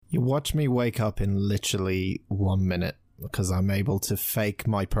You watch me wake up in literally 1 minute because I'm able to fake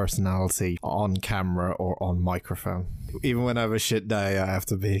my personality on camera or on microphone. Even when I have a shit day, I have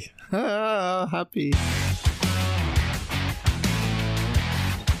to be happy.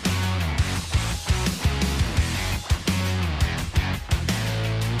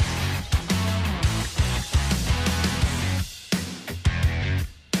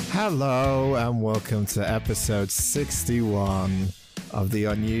 Hello and welcome to episode 61 of the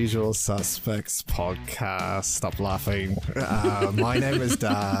Unusual Suspects podcast. Stop laughing. My name is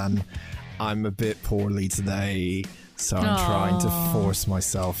Dan. I'm a bit poorly today, so I'm trying to force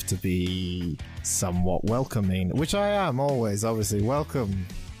myself to be somewhat welcoming, which I am always, obviously. Welcome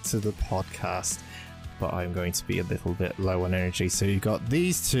to the podcast, but I'm going to be a little bit low on energy, so you got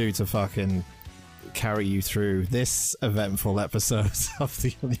these two to fucking carry you through this eventful episode of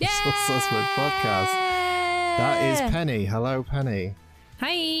the Unusual Suspect podcast. That is Penny. Hello, Penny.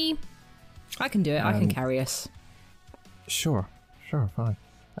 Hey. I can do it. I can carry us. Sure, fine.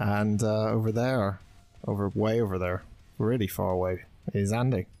 And way over there, really far away, is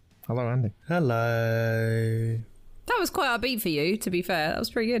Andy. Hello, Andy. Hello. That was quite upbeat for you, to be fair. That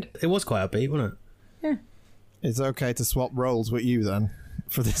was pretty good. It was quite upbeat, wasn't it? Yeah. It's okay to swap roles with you then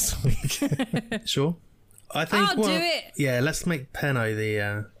for this week. Sure. I think I'll do it. Yeah, let's make Penno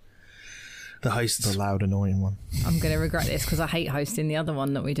the host. The loud, annoying one. I'm going to regret this because I hate hosting the other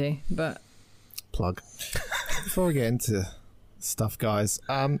one that we do. But plug. Before we get into stuff, guys,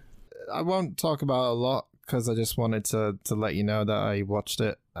 I won't talk about a lot because I just wanted to let you know that I watched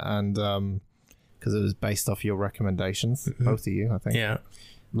it, and because it was based off your recommendations, both of you, I think. Yeah.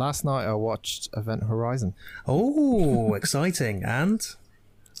 Last night I watched Event Horizon. Oh, exciting. And?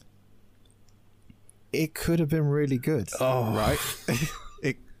 It could have been really good. Oh. Right?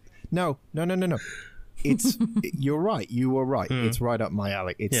 No. It's you're right. You were right. It's right up my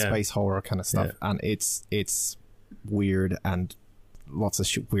alley. It's space horror kind of stuff, and it's weird and lots of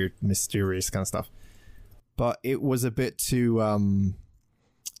weird, mysterious kind of stuff. But it was a bit too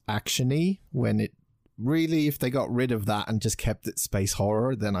actiony when it really, if they got rid of that and just kept it space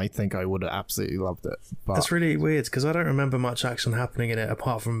horror, then I think I would have absolutely loved it. But that's really weird because I don't remember much action happening in it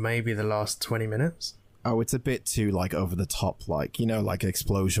apart from maybe the last 20 minutes. Oh, it's a bit too like over the top, like, you know, like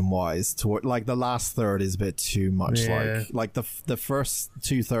explosion wise. Toward like the last third is a bit too much. Like the first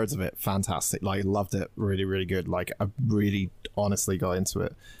 2/3 of it, fantastic. Like, loved it, really, really good. Like, I really honestly got into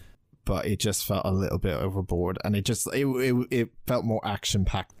it, but it just felt a little bit overboard, and it felt more action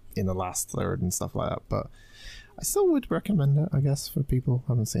packed in the last third and stuff like that. But I still would recommend it, I guess, for people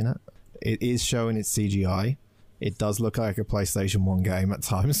who haven't seen it. It is showing its CGI. It does look like a PlayStation 1 game at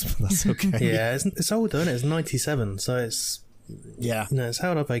times, but that's okay. Yeah, it's older, isn't it? It's 97, so it's... Yeah. No, it's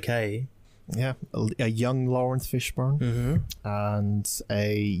held up okay. Yeah, a young Lawrence Fishburne and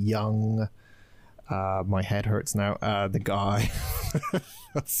a young... my head hurts now. The guy...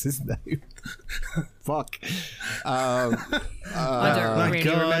 What's his name? Fuck. I don't really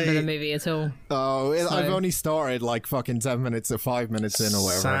remember the movie at all. Oh, I've only started like fucking 10 minutes or 5 minutes in or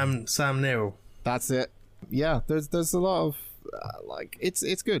whatever. Sam Neill. That's it. Yeah, there's a lot of like it's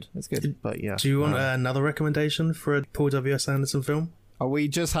good. It's good. But yeah. Do you want another recommendation for a Paul W.S. Anderson film? Are we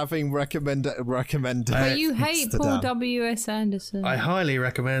just having recommend? But you hate Paul W.S. Anderson. I highly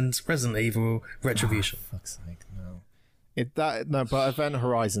recommend Resident Evil Retribution. Oh, fuck's sake, no. But Event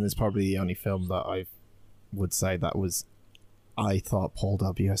Horizon is probably the only film that I would say I thought Paul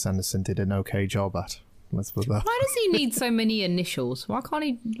W.S. Anderson did an okay job at. Let's put that. Why does he need so many initials? Why can't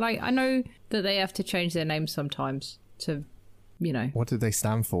he, like, I know that they have to change their names sometimes to, you know. What do they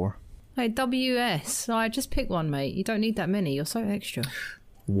stand for? Like, WS. Like, just pick one, mate. You don't need that many. You're so extra.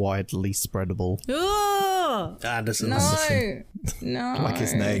 Widely spreadable. Oh! Anderson. No. Like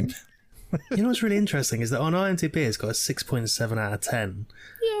his name. You know what's really interesting is that on IMDb it's got a 6.7 out of 10.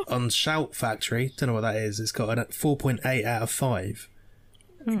 Yeah. On Shout Factory, don't know what that is, it's got a 4.8 out of 5.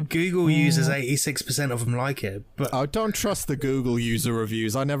 Google users, 86% of them like it. But oh, don't trust the Google user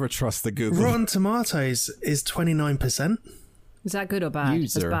reviews. I never trust the Google. Rotten Tomatoes is 29%. Is that good or bad?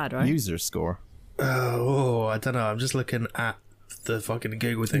 That's bad, right? User score. Oh, I don't know. I'm just looking at the fucking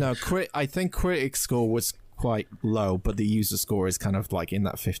Google thing. No, I think critic score was quite low, but the user score is kind of like in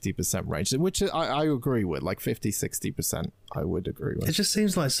that 50% range, which I agree with. Like 50-60% I would agree with. It just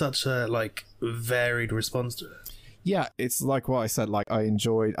seems like such a varied response to it. Yeah, it's like what I said, like I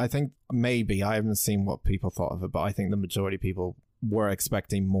think maybe, I haven't seen what people thought of it, but I think the majority of people were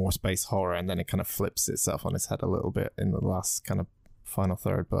expecting more space horror, and then it kind of flips itself on its head a little bit in the last kind of final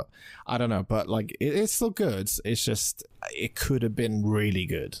third. But I don't know, but like it's still good. It's just, it could have been really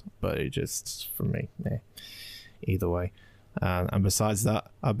good, but it just, for me, either way. And besides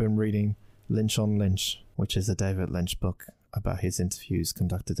that, I've been reading Lynch on Lynch, which is a David Lynch book about his interviews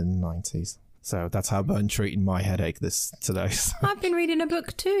conducted in the 90s. So that's how I've been treating my headache today. I've been reading a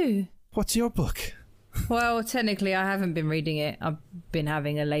book too. What's your book? Well, technically, I haven't been reading it. I've been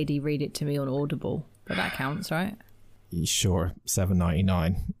having a lady read it to me on Audible, but that counts, right? Sure,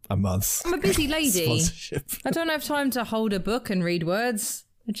 $7.99 a month. I'm a busy lady. Sponsorship. I don't have time to hold a book and read words.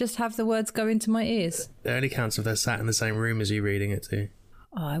 I just have the words go into my ears. It only counts if they're sat in the same room as you reading it too.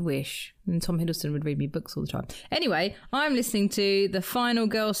 Oh, I wish. And Tom Hiddleston would read me books all the time. Anyway, I'm listening to The Final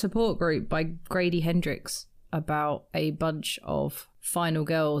Girl Support Group by Grady Hendrix about a bunch of final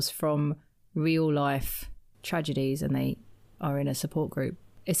girls from real life tragedies, and they are in a support group.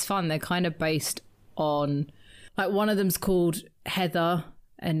 It's fun. They're kind of based on, like, one of them's called Heather,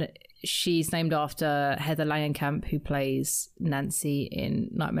 and she's named after Heather Langenkamp, who plays Nancy in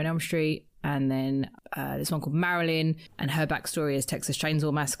Nightmare on Elm Street. And then there's one called Marilyn, and her backstory is Texas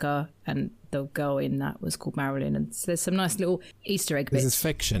Chainsaw Massacre, and the girl in that was called Marilyn. And so there's some nice little Easter egg bits. This is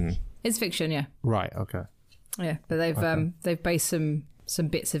fiction. It's fiction, yeah. Right, okay. Yeah, but they've based some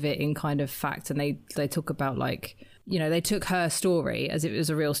bits of it in kind of fact, and they talk about, like, you know, they took her story as if it was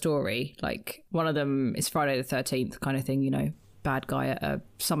a real story. Like, one of them is Friday the 13th kind of thing, you know, bad guy at a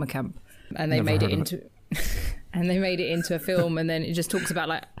summer camp, and they made it into and they made it into a film, and then it just talks about,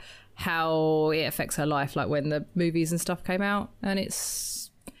 like, how it affects her life, like when the movies and stuff came out, and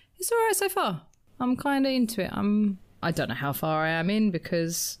it's all right so far. I'm kind of into it. I don't know how far I am in,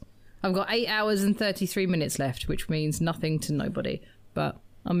 because I've got 8 hours and 33 minutes left, which means nothing to nobody, but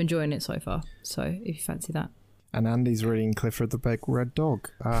I'm enjoying it so far. So if you fancy that. And Andy's reading Clifford the Big Red Dog.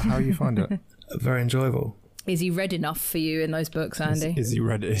 How you find it? Very enjoyable. Is he red enough for you in those books, Andy? Is he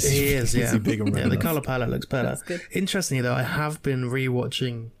red? He is, yeah. Is he big and red yeah, the enough? colour palette looks better. That's good. Interestingly, though, I have been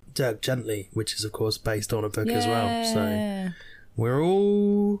rewatching Dirk Gently, which is, of course, based on a book as well. So we're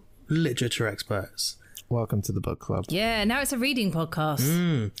all literature experts. Welcome to the book club. Yeah, now it's a reading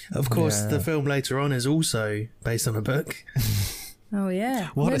podcast. Of course, Yeah. the film later on is also based on a book. Oh, yeah.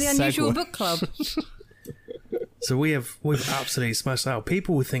 What We're a the Unusual segue. Book Club. So we've absolutely smashed out.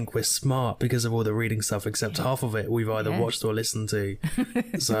 People would think we're smart because of all the reading stuff, except half of it we've either watched or listened to.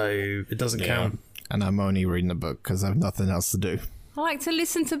 So it doesn't count. And I'm only reading a book because I have nothing else to do. I like to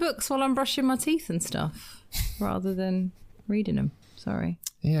listen to books while I'm brushing my teeth and stuff, rather than reading them. Sorry.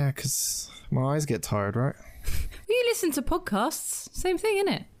 Yeah, because my eyes get tired, right? Well, you listen to podcasts. Same thing,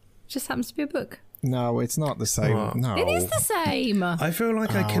 innit? Just happens to be a book. No, it's not the same. What? No. It is the same. I feel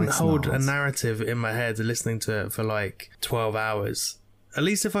like I Oh, can it's hold not. a narrative in my head listening to it for like 12 hours. At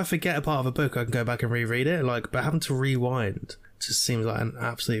least if I forget a part of a book, I can go back and reread it. Like, but having to rewind just seems like an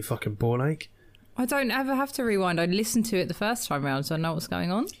absolute fucking ball ache. I don't ever have to rewind. I listened to it the first time round, so I know what's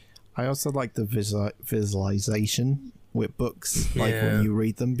going on. I also like the visualization with books, like Yeah. when you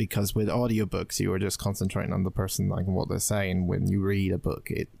read them, because with audiobooks, you are just concentrating on the person, like what they're saying. When you read a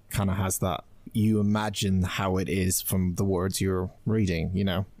book, it kind of has that. You imagine how it is from the words you're reading, you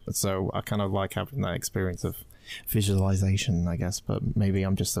know? So I kind of like having that experience of visualization, I guess, but maybe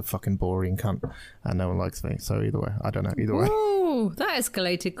I'm just a fucking boring cunt and no one likes me. So either way, I don't know. Either way, Ooh, that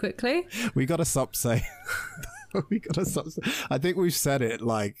escalated quickly. we gotta stop saying. We gotta stop. I think we've said it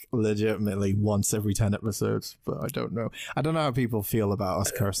like legitimately once every 10 episodes, but I don't know. I don't know how people feel about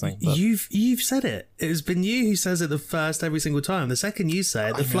us cursing. But You've said it. It's been you who says it the first every single time. The second you say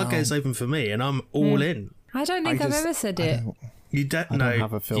it, the floodgates open for me, and I'm all in. I don't think I've ever said it. You don't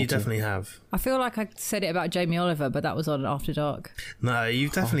have a filter. You definitely have. I feel like I said it about Jamie Oliver, but that was on After Dark. No,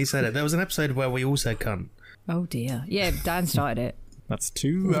 you've definitely said it. There was an episode where we all said cunt. Oh dear. Yeah, Dan started it. That's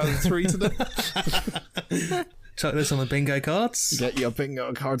 2 out of 3 today. Chuck this on the bingo cards. Get your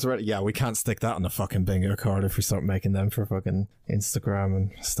bingo cards ready. Yeah, we can't stick that on a fucking bingo card if we start making them for fucking Instagram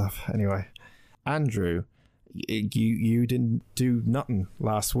and stuff. Anyway, Andrew, you didn't do nothing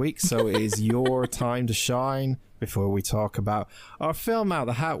last week, so it is your time to shine before we talk about our film out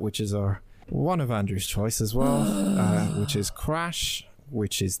the hat, which is one of Andrew's choice as well, which is Crash,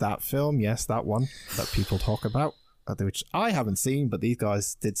 which is that film, yes, that one that people talk about. Which I haven't seen, but these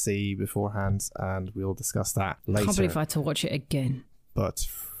guys did see beforehand, and we'll discuss that later. I can't believe I had to watch it again. But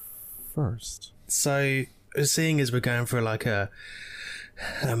first, So, seeing as we're going for like a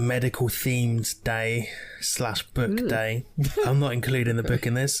medical themed day / book day, I'm not including the book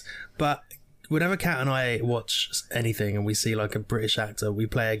in this, but whenever Kat and I watch anything and we see like a British actor, we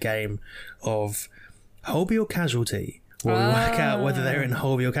play a game of Holby or Casualty, where we work out whether they're in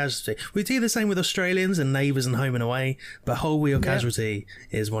Holby or Casualty. We do the same with Australians and Neighbours and Home and Away, but Holby or Casualty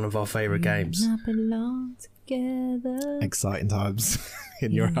is one of our favourite games. Not belong together. exciting times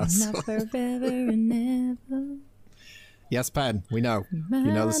in your house. Not forever and ever. Yes, Ben, we know.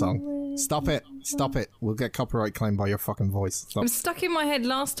 You know the song. Stop it. Stop it. We'll get copyright claimed by your fucking voice. It Stop. was stuck in my head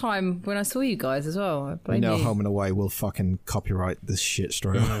last time when I saw you guys as well. I We blame know you. Home and Away will fucking copyright this shit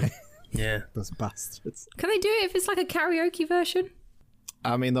straight away. Yeah. Those bastards. Can they do it if it's like a karaoke version?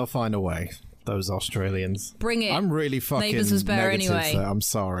 I mean, they'll find a way. Those Australians. Bring it. I'm really fucking Neighbours was better negative. anyway. So I'm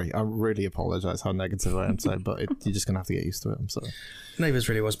sorry. I really apologise how negative I am today, but you're just going to have to get used to it. I'm sorry. Neighbours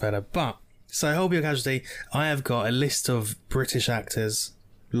really was better. But, so Holby or Casualty, I have got a list of British actors,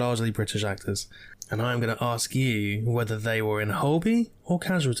 largely British actors, and I'm going to ask you whether they were in Holby or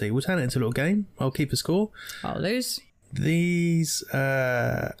Casualty. We'll turn it into a little game. I'll keep a score. I'll lose. These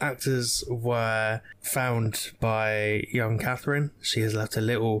actors were found by young Catherine. She has left a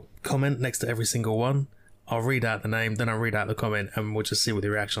little comment next to every single one. I'll read out the name, then I'll read out the comment, and we'll just see what the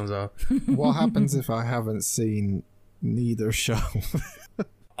reactions are. What happens if I haven't seen neither show?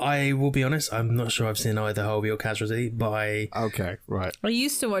 I will be honest, I'm not sure I've seen either Holby or Casualty, but Okay, right. I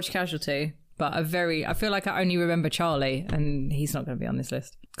used to watch Casualty, but I feel like I only remember Charlie, and he's not going to be on this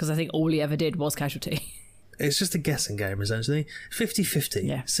list because I think all he ever did was Casualty. it's just a guessing game, essentially. 50-50.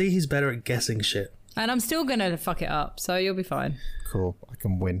 Yeah. See, he's better at guessing shit. And I'm still going to fuck it up, so you'll be fine. Cool. I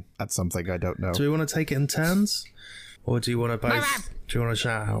can win at something I don't know. Do we want to take it in turns? Or do you want to both? Do you want to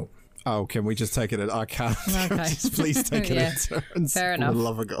shout out? Oh, can we just take it I can't. Okay. Just please take it Yeah. in turns. Fair For enough. the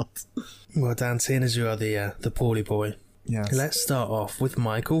love of God. Well, Dan, seeing as you are the poorly boy, Yes. let's start off with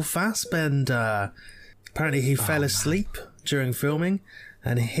Michael Fassbender. Apparently he fell asleep during filming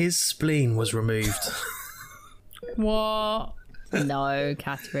and his spleen was removed. What? No,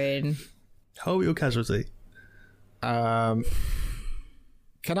 Catherine. Holby or Casualty?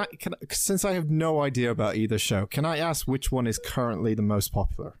 Can I, since I have no idea about either show, can I ask which one is currently the most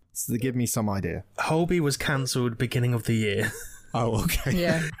popular? So to give me some idea. Holby was cancelled beginning of the year. Oh, okay.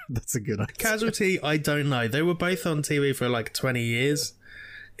 Yeah. That's a good idea. Casualty, I don't know. They were both on TV for like 20 years,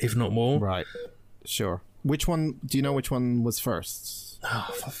 if not more. Right. Sure. Which one, do you know which one was first? Oh,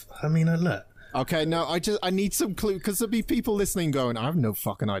 I mean, look. Okay, no, I need some clue, because there'll be people listening going, I have no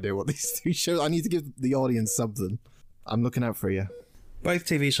fucking idea what these two shows, I need to give the audience something. I'm looking out for you. Both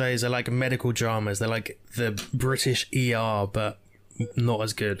TV shows are like medical dramas. They're like the British ER, but not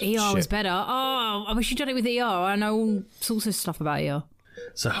as good. ER was better. Oh, I wish you'd done it with ER. I know all sorts of stuff about ER.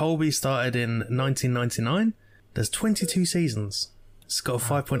 So Holby started in 1999. There's 22 seasons. It's got a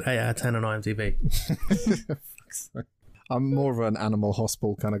 5.8 out of 10 on IMDb. I'm more of an Animal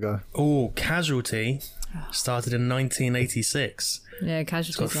Hospital kind of guy. Oh, Casualty started in 1986. Yeah, It's got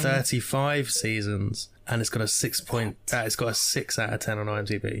Casualty's 35 seasons, and it's got a 6 out of 10 on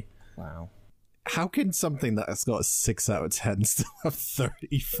IMDb. Wow. How can something that has got a 6 out of 10 still have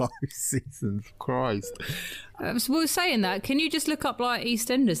 35 seasons? Christ. So we were saying that. Can you just look up like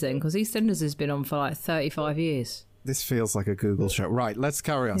EastEnders then? Because EastEnders has been on for like 35 years. This feels like a Google show. Right, let's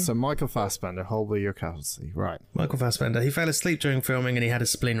carry on. So Michael Fassbender, Holby or Casualty. Right. Michael Fassbender. He fell asleep during filming, and he had his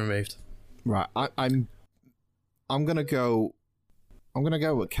spleen removed. Right. I'm gonna go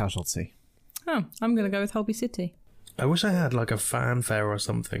with Casualty. Oh, I'm going to go with Holby City. I wish I had like a fanfare or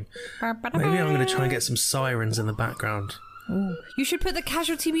something. Maybe I'm going to try and get some sirens in the background. Ooh. You should put the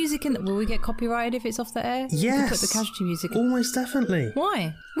Casualty music in. Will we get copyrighted if it's off the air? You Yes. could put the Casualty music. Almost definitely.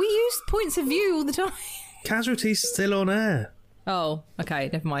 Why? We use points of view all the time. Casualty's still on air. Oh,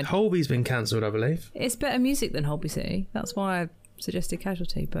 okay, never mind. Holby's been cancelled, I believe. It's better music than Holby City. That's why I suggested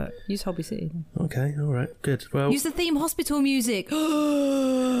Casualty, but use Holby City then. Okay, all right, good. Well, Use the theme hospital music.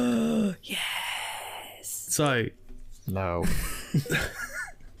 Yes. so No.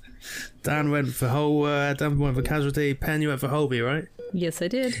 Dan went for Casualty. Penn, you went for Holby, right? Yes, I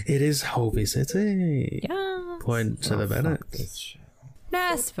did. It is Holby City. Yeah. Point to the Bennett. Fuck this shit.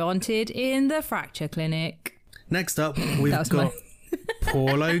 Nurse wanted in the fracture clinic. Next up, we've That was got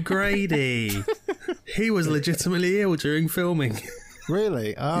Paul O'Grady. He was legitimately ill during filming.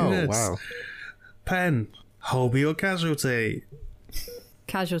 Really? Oh, Yes. wow. Penn, Holby or Casualty?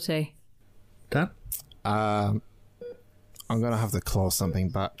 Casualty. Dan? I'm going to have to claw something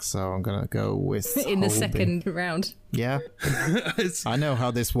back, so I'm going to go with In the Holby. second round. Yeah, I know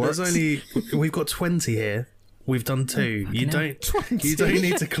how this works. We've got 20 here. We've done 2. You don't 20? You don't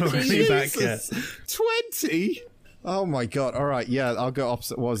need to claw any back yet. 20? Oh my god. All right, yeah, I'll go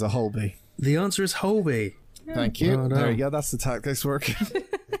opposite. What was a Holby? The answer is Holby. Thank you. Well There done. you go. That's the tactics working.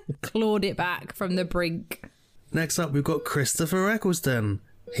 Clawed it back from the brink. Next up, we've got Christopher Eccleston.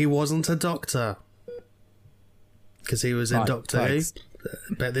 He wasn't a doctor. Because he was in Right, Doctor thanks.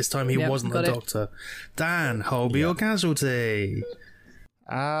 Who. But this time he Yep, wasn't a got it. doctor. Dan, Holby or Casualty?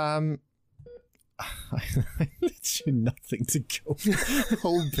 I literally nothing to go.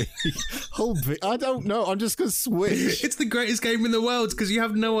 Holby. I don't know. I'm just gonna switch. It's the greatest game in the world because you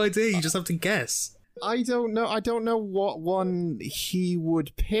have no idea. You just have to guess. I don't know. I don't know what one he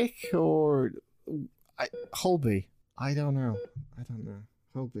would pick or Holby. I don't know.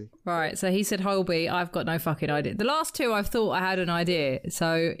 Holby. Right, so he said Holby. I've got no fucking idea. The last two I've thought I had an idea.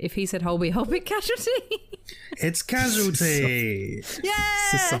 So if he said Holby Casualty. It's Casualty.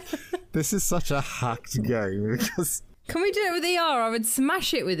 Yeah! This is such a hacked game because... Can we do it with ER? I would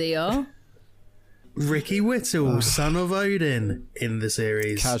smash it with ER. Ricky Whittle, son of Odin in the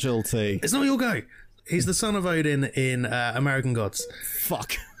series. Casualty. It's not your go. He's the son of Odin in American Gods.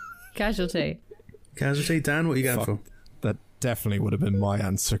 Fuck. Casualty. Casualty. Dan, what are you going for? That definitely would have been my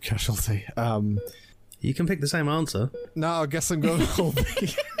answer, Casualty. You can pick the same answer. No, I guess I'm going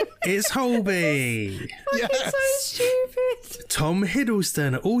Holby. It's Holby. Yes. So stupid. Tom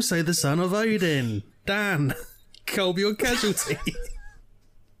Hiddleston, also the son of Odin. Dan, Colby or Casualty?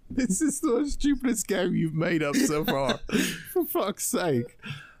 This is the stupidest game you've made up so far. For fuck's sake.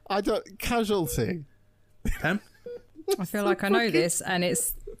 Casualty. Pam? I feel like I know this and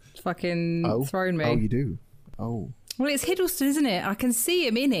it's fucking thrown me. Oh, you do? Oh. Well, it's Hiddleston, isn't it? I can see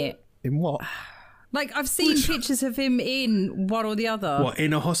him in it. In what? Like, I've seen pictures of him in one or the other. What,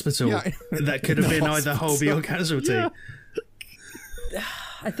 in a hospital? Yeah. That could have been either Holby or Casualty. Yeah.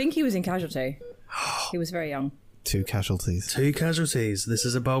 I think he was in Casualty. He was very young. 2 casualties. 2 casualties. This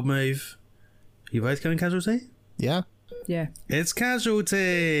is a bold move. You both going Casualty? Yeah? Yeah. It's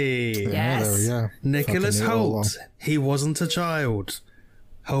Casualty. Yes. There we go. Nicholas Fucking knew it all Hoult. He wasn't a child.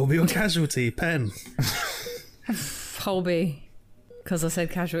 Holby or Casualty? Pen. Holby. Because I said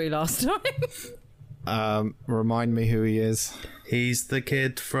Casualty last time. Remind me who he is. He's the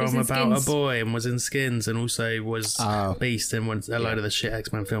kid from He's in About Skins. a Boy and was in Skins and also was Beast in a load of the shit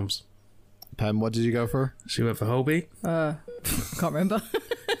X-Men films. Pen, what did you go for? She went for Holby. Can't remember.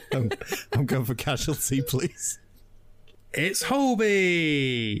 I'm going for Casualty, please. It's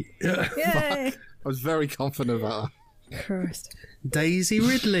Holby. Yay. I was very confident about Christ. Daisy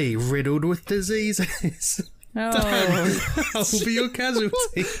Ridley, riddled with diseases. Oh. Holby or Casualty?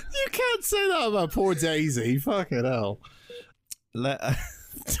 that. You can't say that about poor Daisy. Fucking hell.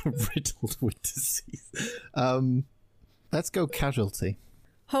 Riddled with disease. Let's go Casualty.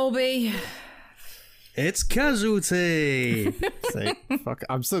 Holby. It's Casualty. Say, fuck,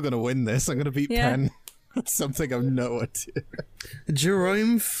 I'm still going to win this. I'm going to beat Yeah. Penn. Something I've no idea.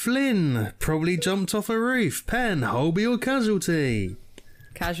 Jerome Flynn probably jumped off a roof. Pen, Holby or Casualty?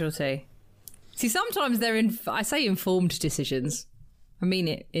 Casualty. See, sometimes they're I say informed decisions. I mean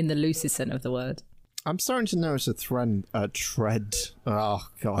it in the loosest sense of the word. I'm starting to notice a tread. Oh,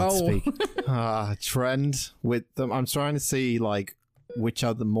 God, speak. Trend with them. I'm trying to see, like, which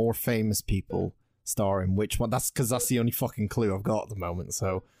are the more famous people star in which one. That's because that's the only fucking clue I've got at the moment.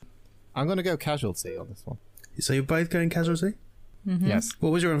 So I'm going to go Casualty on this one. So you're both going Casualty? Mm-hmm. Yes.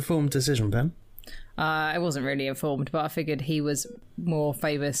 What was your informed decision, Pen? I wasn't really informed, but I figured he was more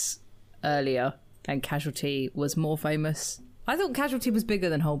famous earlier and Casualty was more famous. I thought Casualty was bigger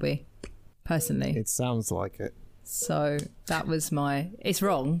than Holby, personally. It sounds like it. So that was it's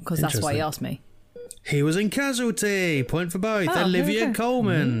wrong because that's why he asked me. He was in Casualty. Point for both. Oh, Olivia okay.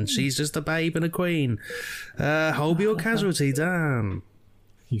 Colman. She's just a babe and a queen. Holby or Casualty, Dan?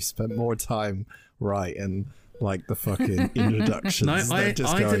 You spent more time writing, like, the fucking introductions. No, than I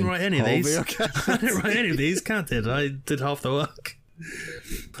just didn't going, write any of Holby these. or Casualty? I didn't write any of these. Kat did. I did half the work.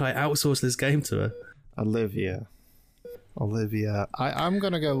 I outsourced this game to her. Olivia. I'm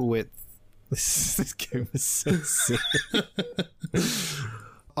going to go with... This game is so silly.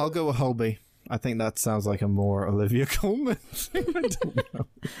 I'll go with Holby. I think that sounds like a more Olivia Colman thing. I don't know.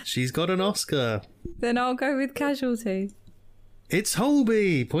 She's got an Oscar. Then I'll go with Casualty. It's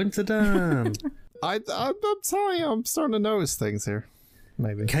Holby. Point to Dan. I'm telling you, I'm starting to notice things here.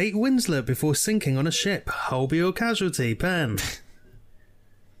 Maybe. Kate Winslet before sinking on a ship. Holby or Casualty, Pen?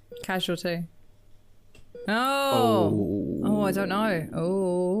 Casualty. Oh, I don't know.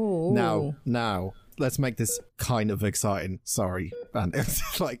 Oh. Now, let's make this kind of exciting. Sorry, and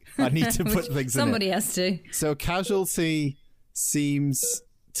like I need to put things Somebody in it. has to. So Casualty seems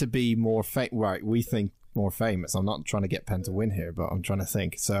to be more right. We think more famous. I'm not trying to get Penn to win here, but I'm trying to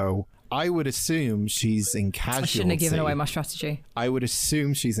think. So I would assume she's in Casualty. I shouldn't have given away my strategy. I would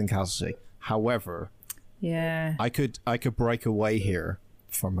assume she's in Casualty. However, Yeah. I could break away here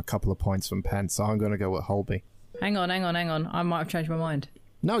from a couple of points from Penn, so I'm going to go with Holby. Hang on. I might have changed my mind.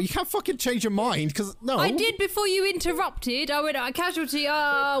 No, you can't fucking change your mind, because no. I did before you interrupted. I went, Casualty,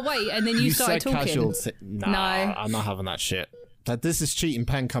 wait, and then you started said talking. Casualty. Nah, No. I'm not having that shit. That this is cheating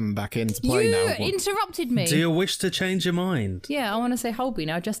Pen coming back into play You now. interrupted me. Do you wish to change your mind? Yeah, I want to say Holby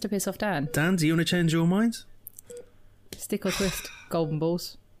now just to piss off Dan. Dan, do you want to change your mind? Stick or twist, golden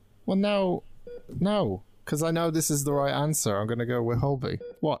balls. Well, no, because I know this is the right answer. I'm going to go with Holby.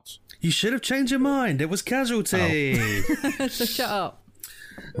 What? You should have changed your mind. It was Casualty. So shut up.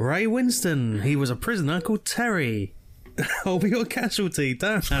 Ray Winston. He was a prisoner called Terry. Holby or Casualty?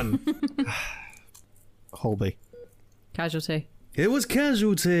 Dan. Holby. Casualty. It was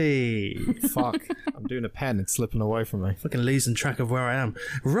Casualty. Fuck. I'm doing a pen. It's slipping away from me. Fucking losing track of where I am.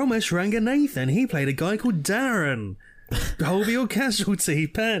 Ramesh Ranganathan. He played a guy called Darren. Holby or Casualty?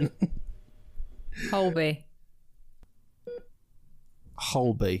 Pen. Holby.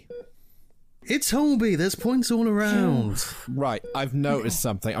 Holby. It's Holby. There's points all around. Right. I've noticed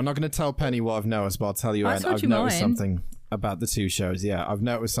something. I'm not going to tell Penny what I've noticed, but I'll tell you. I thought I've you noticed might. something about the two shows. Yeah, I've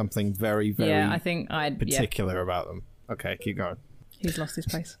noticed something very, very Yeah, I think I'd. particular about them. Okay, keep going. He's lost his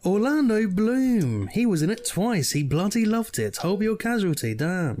place. Orlando Bloom. He was in it twice. He bloody loved it. Holby or Casualty?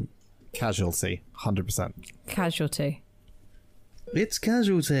 Damn. Casualty. 100%. Casualty. It's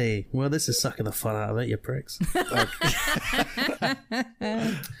Casualty. Well, this is sucking the fun out of it, you pricks.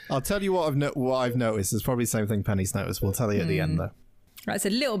 I'll tell you what I've noticed. It's probably the same thing Penny's noticed. We'll tell you at the end, though. Right, it's a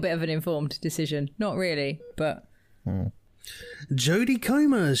little bit of an informed decision. Not really, but. Jodie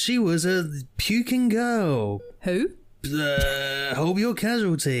Comer. She was a puking girl. Who? Holby or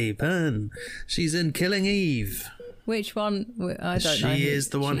Casualty? Pen. She's in Killing Eve. Which one? I don't know. She is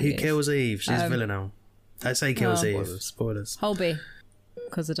the one who kills Eve. She's Villanelle. I say kills Eve. Spoilers. Holby.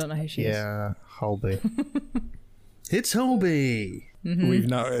 Because I don't know who she is. Yeah, Holby. It's Holby. We've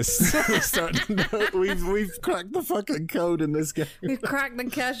noticed. We've cracked the fucking code in this game. We've cracked the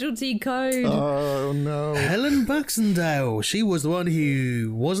casualty code. Oh no. Helen Baxendale. She was the one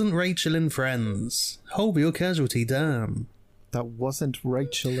who wasn't Rachel in Friends. Holby or Casualty? Damn. That wasn't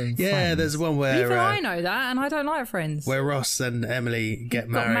Rachel in Yeah, Friends. there's one where Even I know that, and I don't like Friends. where Ross and Emily get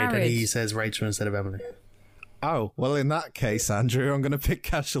married, and he says Rachel instead of Emily. Oh, well, in that case, Andrew, I'm going to pick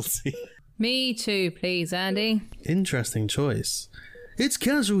Casualty. Me too, please, Andy. Interesting choice. It's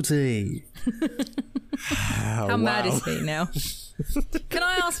Casualty. How mad is he now? Can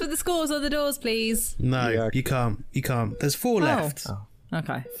I ask for the scores on the doors, please? No, Yeah. you can't. You can't. There's 4 left. Oh.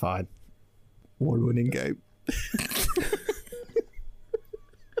 Okay. Fine. One winning game.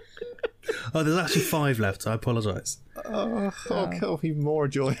 Oh, there's actually 5 left. I apologise. Oh, God, even more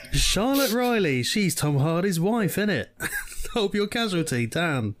joy. Charlotte Riley. She's Tom Hardy's wife, innit? Hope you're Casualty.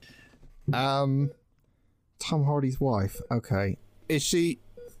 Dan. Tom Hardy's wife. Okay. Is she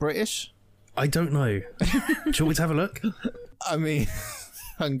British? I don't know. Do you want me to have a look? I mean,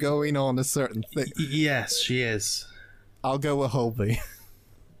 I'm going on a certain thing. Yes, she is. I'll go with Holby.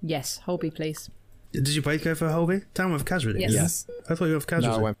 Yes, Holby, please. Did you both go for Holby? Dan went for Casualty. Yes. Yes. I thought you went for No,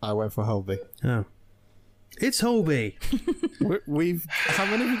 Casualty. I went for Holby. Oh. It's Holby. We've... How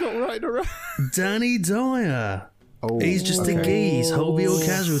many have we got right in a row? Danny Dyer. Oh, He's just a geese. Holby or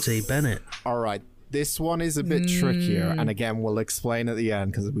Casualty? Bennett. All right. This one is a bit trickier, and again, we'll explain at the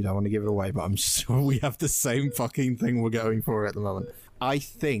end because we don't want to give it away, but I'm sure we have the same fucking thing we're going for at the moment. I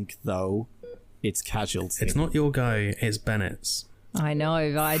think, though, it's Casualty. It's not your go, it's Bennett's. I know,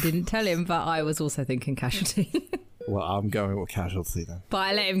 I didn't tell him, but I was also thinking casualty. Well, I'm going with Casualty then. But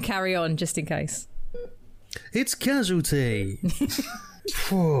I let him carry on just in case. It's Casualty. This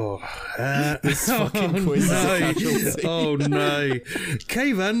fucking quiz is a Casualty. Oh no.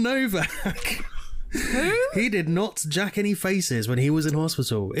 Kayvan Novak. Who? He did not jack any faces when he was in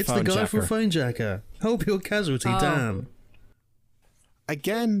hospital. It's Phone the guy from jacker. Phone Jacker. Hope you're Casualty, Dan.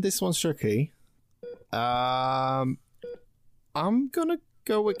 Again, this one's tricky. I'm gonna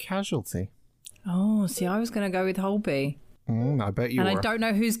go with Casualty. Oh, see, I was going to go with Holby. I bet you And were. I don't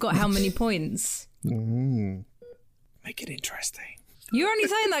know who's got how many points. Make it interesting. You're only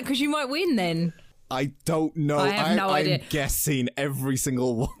saying that because you might win then. I don't know. I have no idea. I'm guessing every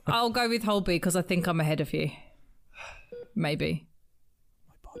single one. I'll go with Holby because I think I'm ahead of you. Maybe.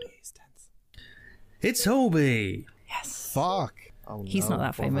 My body is tense. It's Holby. Yes. Fuck. Oh, He's no. not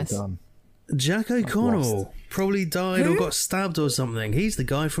that What have I famous. done? Jack O'Connell lost. probably died or Who? got stabbed or something. He's the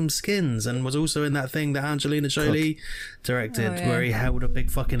guy from Skins and was also in that thing that Angelina Jolie directed Oh, yeah. where he held a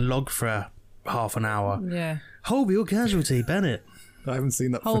big fucking log for half an hour. Yeah. Holby or Casualty, Bennett. I haven't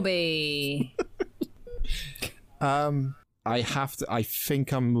seen that. film. Holby. I have to. I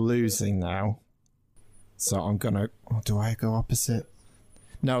think I'm losing now. So I'm gonna. Oh, do I go opposite?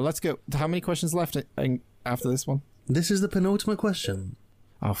 No, let's go. How many questions left after this one? This is the penultimate question.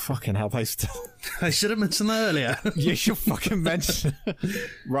 Oh, fucking hell, they still... I should have mentioned that earlier. You should fucking mention it.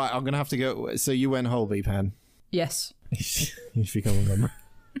 Right, I'm going to have to go... So you went Holby, Pen. Yes. if you can remember.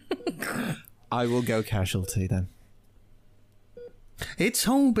 I will go casualty then. It's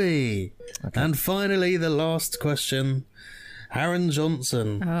Holby. Okay. And finally, the last question. Aaron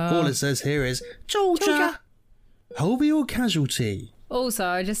Johnson. All it says here is Georgia. Holby or casualty? Also,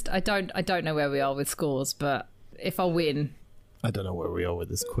 I don't know where we are with scores, but if I win, I don't know where we are with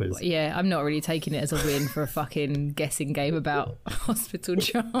this quiz. Yeah, I'm not really taking it as a win for a fucking guessing game about hospital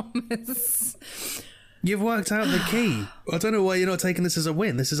dramas. You've worked out the key. I don't know why you're not taking this as a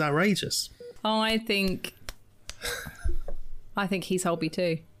win. This is outrageous. I think he's Holby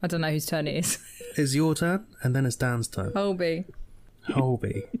too. I don't know whose turn it is. It's your turn, and then it's Dan's turn. Holby.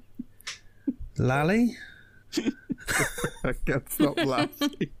 Lally? I can't stop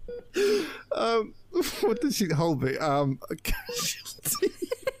laughing. What did she... Holby? Casualty.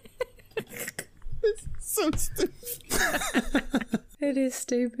 It's so stupid. It is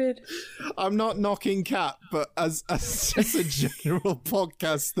stupid. I'm not knocking Cat, but as just a general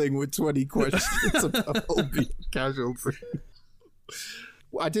podcast thing with 20 questions about Holby casualty.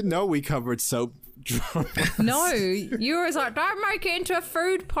 I didn't know we covered soap dramas. No, you were like, don't make it into a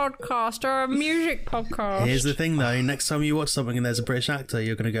food podcast or a music podcast. Here's the thing, though. Next time you watch something and there's a British actor,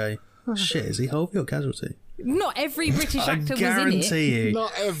 you're going to go, shit, is he Holby or casualty? Not every British actor was in it. I guarantee you.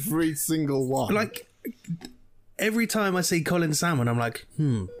 Not every single one. Like, every time I see Colin Salmon, I'm like,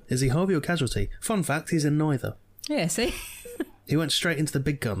 is he Holby or casualty? Fun fact, he's in neither. Yeah, see? He went straight into the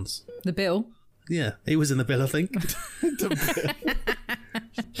big guns. The Bill? Yeah, he was in the Bill, I think.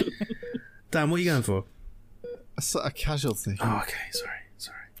 Dan, what are you going for? A casualty. Oh, okay,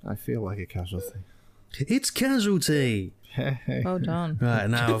 sorry. I feel like a casualty. It's casualty. Well done. Right,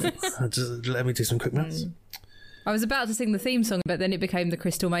 now, just let me do some quick maths. I was about to sing the theme song, but then it became the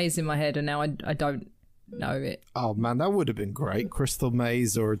Crystal Maze in my head, and now I don't know it. Oh, man, that would have been great. Crystal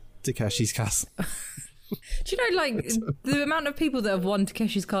Maze or Takeshi's Castle. Do you know, like, the amount of people that have won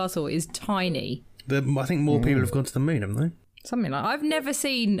Takeshi's Castle is tiny. I think more people have gone to the moon, haven't they? Something like I've never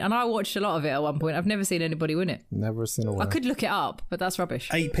seen, and I watched a lot of it at one point, I've never seen anybody win it. Never seen a winner. I could look it up, but that's rubbish.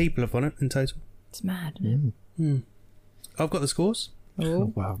 8 people have won it in total. It's mad, isn't it? I've got the scores.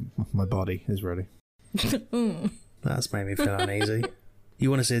 Oh, wow, my body is ready. That's made me feel uneasy. You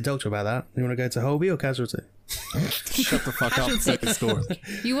want to see a doctor about that? You want to go to Holby or casualty? Shut the fuck up. Take the scores.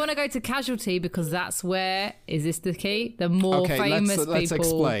 You want to go to casualty because that's where, is this the key? The more famous people. Let's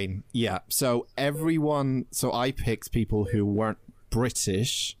explain. Yeah, so I picked people who weren't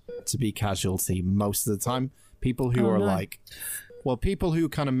British to be casualty most of the time. People who people who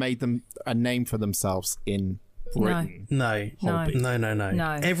kind of made them a name for themselves in Britain. No.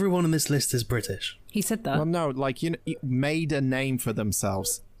 Everyone on this list is British. He said that. Well, no, like, you know, made a name for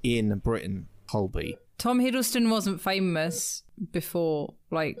themselves in Britain. Holby. Tom Hiddleston wasn't famous before,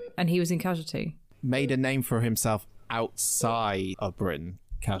 and he was in Casualty. Made a name for himself outside of Britain.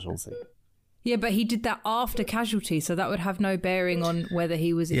 Casualty. Yeah, but he did that after Casualty, so that would have no bearing on whether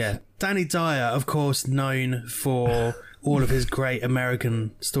he was... Yeah. Danny Dyer, of course, known for all of his great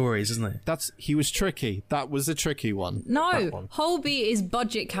American stories, isn't he? He was tricky. That was a tricky one. No, Holby is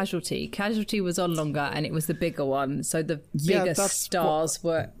budget Casualty. Casualty was on longer, and it was the bigger one, so the bigger stars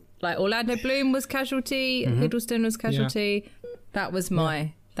were... Like, Orlando Bloom was Casualty, Hiddleston was Casualty. Yeah. That was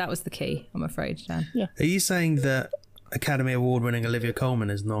the key, I'm afraid, Dan. Yeah. Are you saying that Academy Award-winning Olivia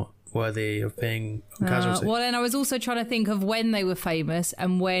Colman is not worthy of being Casualty? Well, and I was also trying to think of when they were famous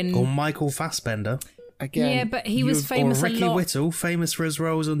and when... Or Michael Fassbender. Again, yeah, but he was famous a lot. Or Ricky Whittle, famous for his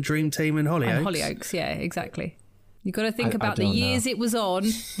roles on Dream Team and Hollyoaks. And Hollyoaks, yeah, exactly. You've got to think about the years it was on,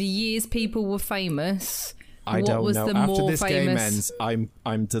 the years people were famous... I don't know. After this game ends, I'm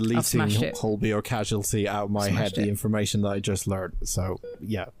deleting Holby or Casualty out of my head, the information that I just learned. So,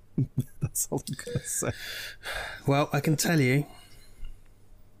 yeah, that's all I'm going to say. Well, I can tell you,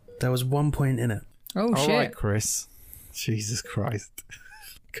 there was 1 point in it. Oh, shit. All right, Chris. Jesus Christ.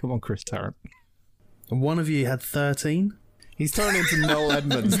 Come on, Chris Tarrant. One of you had 13. He's turned into Noel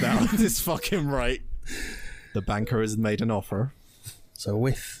Edmonds now. This fucking right. The banker has made an offer. So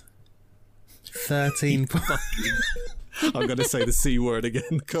with... 13 I'm going to say the C word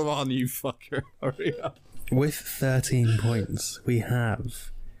again. Come on, you fucker. Hurry up. With 13 points, we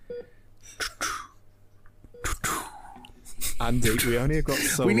have... Andy, we only got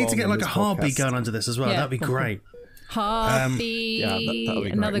so we need to get like a heartbeat going under this as well. That'd be great. Heartbeat. That'd be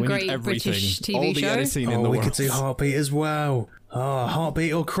another great British TV show. We could do Heartbeat as well. Oh,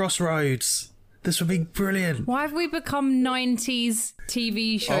 Heartbeat or Crossroads. This would be brilliant. Why have we become 90s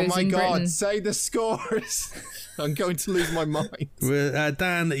TV shows in Britain? Oh my God, say the scores. I'm going to lose my mind.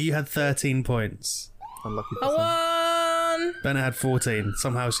 Dan, you had 13 points. Unlucky. I won! Bennett had 14.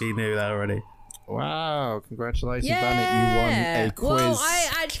 Somehow she knew that already. Wow, congratulations, Bennett. You won a quiz. Well,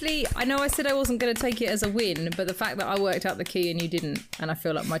 I know I said I wasn't going to take it as a win, but the fact that I worked out the key and you didn't, and I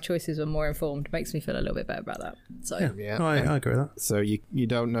feel like my choices were more informed, makes me feel a little bit better about that. So Yeah. I agree with that. So you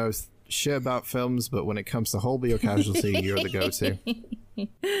don't know shit about films, but when it comes to Holby or Casualty, you're the go-to.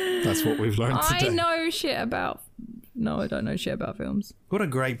 That's what we've learned today. I know shit about... No, I don't know shit about films. What a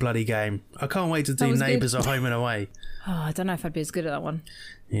great bloody game. I can't wait to do Neighbours or Home and Away. Oh, I don't know if I'd be as good at that one.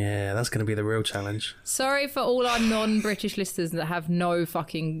 Yeah, that's going to be the real challenge. Sorry for all our non-British listeners that have no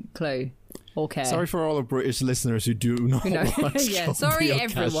fucking clue or care. Sorry for all the British listeners who do not watch Yeah, sorry Holby or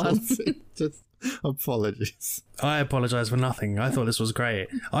everyone. Casualty. Just apologies. I apologise for nothing. I thought this was great.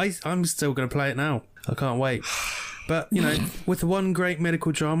 I'm still going to play it now. I can't wait. But, you know, with one great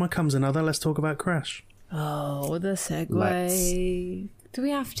medical drama comes another. Let's talk about Crash. Oh, the segue. Do we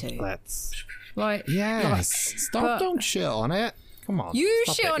have to? Let's. Right. Yes. Don't shit on it. Come on. You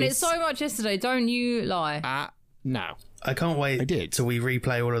Stop shit on it so much yesterday, don't you lie? No. I can't wait I did. till we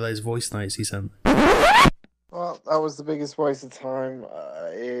replay all of those voice notes he sent. Well, that was the biggest waste of time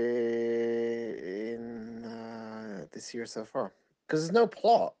in this year so far. Because there's no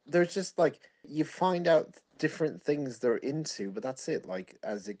plot. There's just like, you find out different things they're into, but that's it. Like,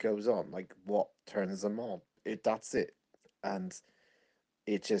 as it goes on, like what turns them on. That's it. And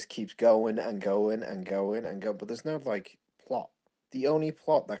it just keeps going and going and going and going. But there's no like plot. The only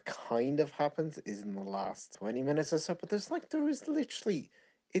plot that kind of happens is in the last 20 minutes or so. But there is literally,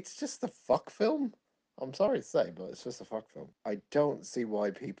 it's just a fuck film. I'm sorry to say, but it's just a fuck film. I don't see why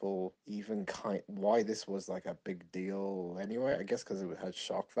people even why this was like a big deal anyway. I guess because it had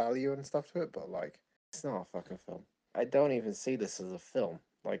shock value and stuff to it, but like, it's not a fucking film. I don't even see this as a film.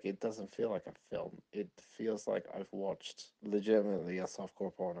 Like, it doesn't feel like a film. It feels like I've watched legitimately a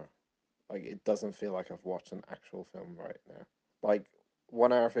softcore porno. Like, it doesn't feel like I've watched an actual film right now. Like,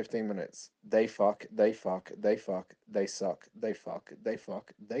 1 hour, 15 minutes. They fuck, they fuck, they fuck, they suck, they fuck, they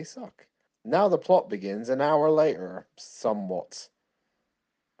fuck, they suck. Now the plot begins an hour later, somewhat.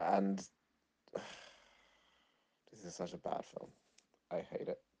 And this is such a bad film. I hate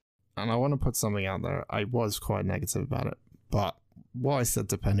it. And I want to put something out there. I was quite negative about it, but what I said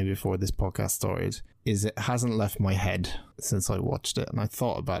to Penny before this podcast started is it hasn't left my head since I watched it, and I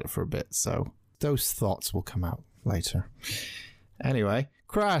thought about it for a bit, so those thoughts will come out later. Anyway,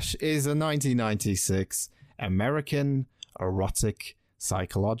 Crash is a 1996 American erotic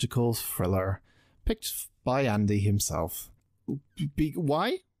psychological thriller picked by Andy himself.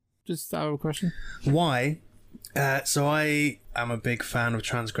 Why? Just out of a question. Why? So I am a big fan of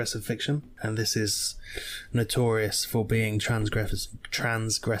transgressive fiction, and this is notorious for being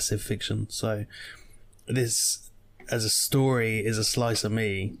transgressive fiction. So this, as a story, is a slice of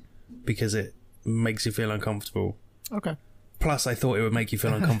me because it makes you feel uncomfortable. Okay. Plus, I thought it would make you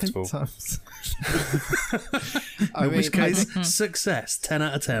feel uncomfortable. In which case, success, 10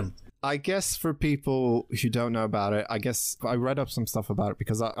 out of 10. I guess for people who don't know about it, I guess I read up some stuff about it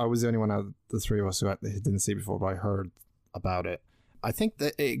because I was the only one out of the three of us who didn't see it before, but I heard about it. I think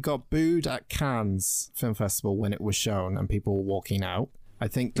that it got booed at Cannes Film Festival when it was shown and people were walking out. I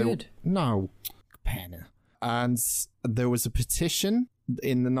think no, Penna. And there was a petition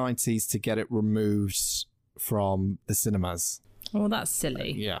in the 90s to get it removed from the cinemas. Oh, that's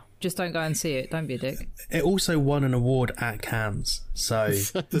silly. Yeah. Just don't go and see it. Don't be a dick. It also won an award at Cannes, so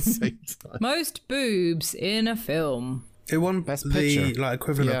At the same time. Most boobs in a film. it won Best the Picture.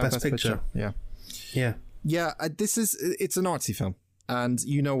 equivalent of Best Picture. Yeah. Yeah. Yeah, it's an artsy film. And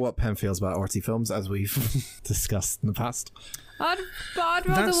you know what Penn feels about artsy films, as we've discussed in the past. I'd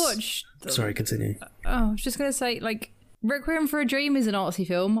rather watch... Sorry, continue. Oh, I was just going to say, like, Requiem for a Dream is an artsy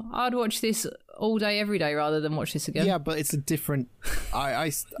film. I'd watch this all day, every day, rather than watch this again. Yeah, but it's a different...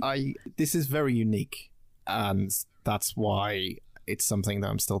 This is very unique, and that's why it's something that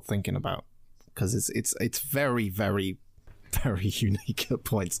I'm still thinking about, because it's very, very, very unique at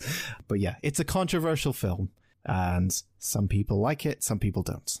points. But yeah, it's a controversial film, and some people like it, some people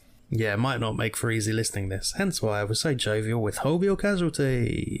don't. Yeah, it might not make for easy listening this, hence why I was so jovial with Holby or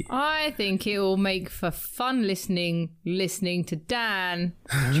Casualty. I think it will make for fun listening to Dan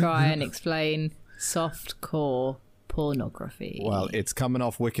try and explain softcore pornography. Well, it's coming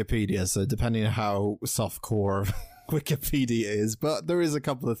off Wikipedia, so depending on how softcore Wikipedia is, but there is a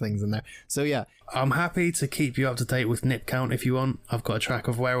couple of things in there. So yeah. I'm happy to keep you up to date with nip count if you want. I've got a track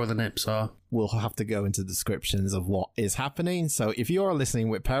of where all the nips are. We'll have to go into descriptions of what is happening. So if you are listening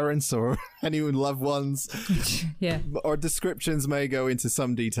with parents or anyone loved ones, yeah, our descriptions may go into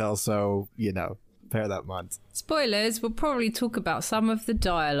some detail. So, bear that in mind. Spoilers, we'll probably talk about some of the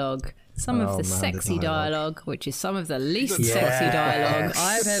dialogue. Some of the sexy dialogue, which is some of the least sexy dialogue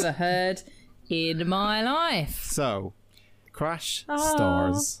I've ever heard in my life. So, Crash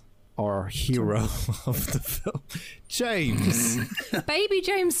stars our hero of the film, James. Baby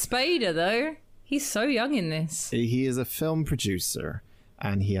James Spader, though. He's so young in this. He is a film producer,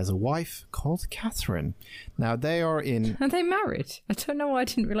 and he has a wife called Catherine. Now, they are in... Are they married? I don't know why I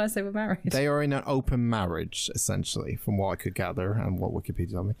didn't realise they were married. They are in an open marriage, essentially, from what I could gather and what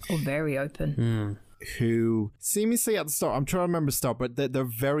Wikipedia told me. Oh, very open. Who seemingly at the start, I'm trying to remember the start, but they're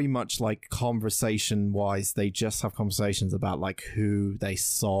very much like conversation-wise, they just have conversations about like who they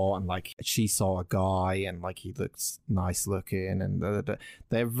saw, and like she saw a guy and like he looks nice looking, and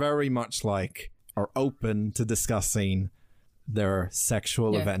they're very much like are open to discussing their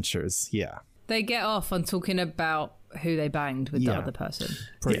sexual adventures. Yeah. They get off on talking about who they banged with the other person.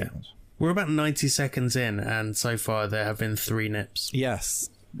 Pretty much. We're about 90 seconds in, and so far there have been 3 nips. Yes.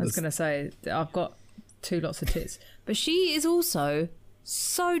 I was going to say, I've got 2 lots of tits. But she is also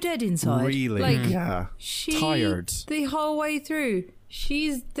so dead inside. Really? Like, yeah. she, tired. The whole way through.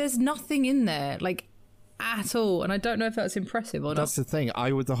 There's nothing in there, like, at all. And I don't know if that's impressive or not. That's the thing.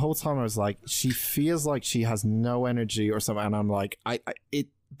 The whole time I was like, she feels like she has no energy or something. And I'm like,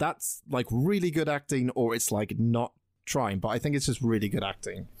 that's like really good acting, or it's like not trying, but I think it's just really good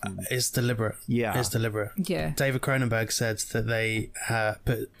acting. It's deliberate. Yeah. It's deliberate. Yeah. David Cronenberg said that they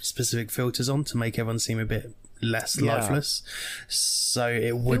put specific filters on to make everyone seem a bit less lifeless, so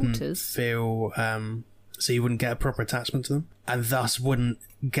it wouldn't feel so you wouldn't get a proper attachment to them, and thus wouldn't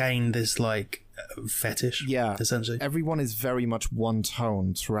gain this like fetish. Yeah, essentially everyone is very much one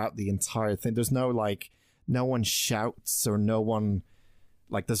tone throughout the entire thing. There's no one shouts, or no one,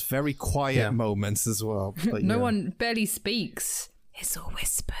 like, there's very quiet moments as well, but no one barely speaks. It's all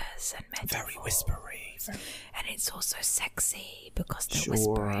whispers and metaphors. Very whispery, and it's also sexy because they're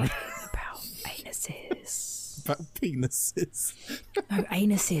whispering about anuses. About penises. No,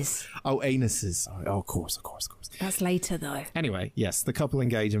 anuses. Oh, anuses. Oh, of course. That's later, though. Anyway, yes, the couple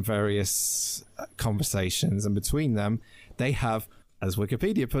engage in various conversations, and between them, they have, as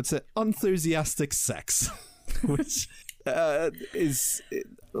Wikipedia puts it, enthusiastic sex, which is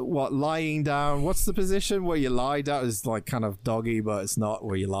what, lying down. What's the position where you lie down? Is like kind of doggy, but it's not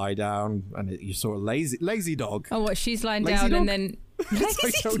where you lie down, and you're sort of lazy dog. Oh, what? She's lying lazy down dog? And then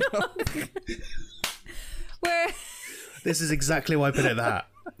lazy dog. Where? This is exactly why I put it that.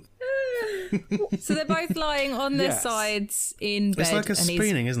 So they're both lying on their sides in bed. It's like a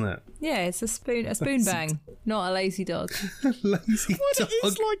spooning, isn't it? Yeah, it's a spoon bang, not a lazy dog. Lazy dog.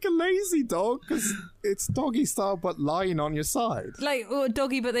 It's like a lazy dog because it's doggy style, but lying on your side. Like a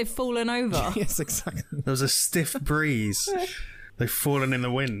doggy, but they've fallen over. Yes, exactly. There was a stiff breeze. They've fallen in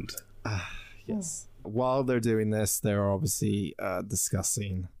the wind. Yes. While they're doing this, they're obviously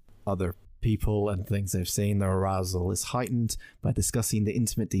discussing other people and things they've seen. Their arousal is heightened by discussing the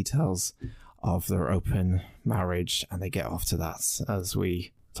intimate details of their open marriage, and they get off to that, as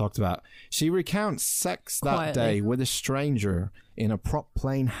we talked about. She recounts sex that day with a stranger in a prop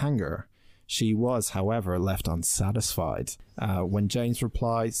plane hangar. She was, however, left unsatisfied. When James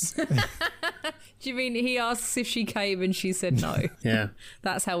replies... Do you mean he asks if she came and she said no? Yeah.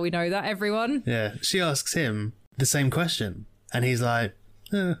 That's how we know that, everyone. Yeah. She asks him the same question, and he's like,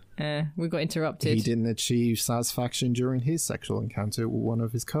 we got interrupted. He didn't achieve satisfaction during his sexual encounter with one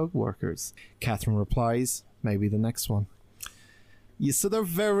of his co-workers. Catherine replies, maybe the next one. Yeah, so they're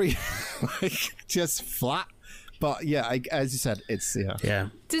very, like, just flat. But yeah, as you said, it's, Yeah.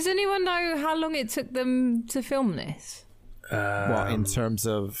 Does anyone know how long it took them to film this? What, in terms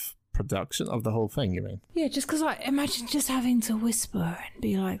of production of the whole thing, you mean? Yeah, just because, like, imagine just having to whisper and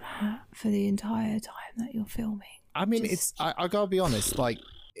be like that for the entire time that you're filming. I mean, I gotta be honest, like,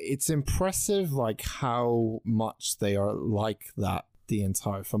 it's impressive, like, how much they are like that the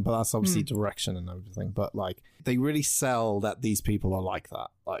entire film, but that's obviously direction and everything, but, like, they really sell that these people are like that.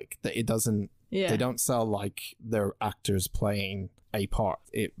 Like, it doesn't, they don't sell like they're actors playing a part.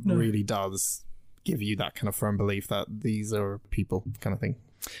 It really does give you that kind of firm belief that these are people kind of thing.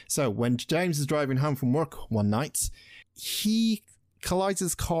 So, when James is driving home from work one night, he collides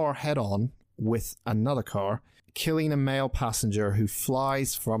his car head-on with another car, killing a male passenger who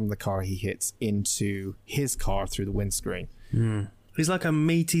flies from the car he hits into his car through the windscreen. He's like a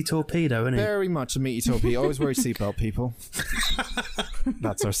meaty torpedo, isn't he? Very much a meaty torpedo. Always wear a seatbelt, people.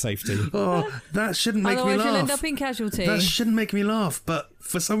 That's our safety. Oh, that shouldn't make me Otherwise, laugh. you'll end up in casualty. That shouldn't make me laugh, but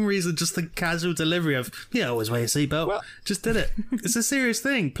for some reason, just the casual delivery of, always wear your seatbelt. Well, just did it. It's a serious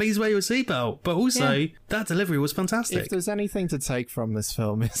thing. Please wear your seatbelt. But also, that delivery was fantastic. If there's anything to take from this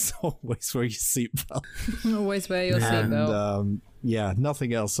film, it's always wear your seatbelt. Always wear your seatbelt. And,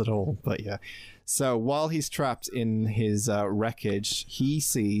 nothing else at all. But yeah. So while he's trapped in his wreckage, he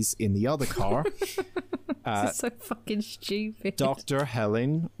sees in the other car This is so fucking stupid. Dr.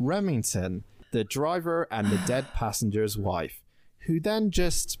 Helen Remington, the driver and the dead passenger's wife, who then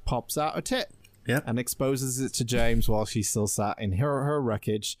just pops out a tit Yep. and exposes it to James while she's still sat in her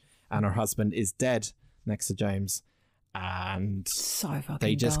wreckage, and her husband is dead next to James. And So fucking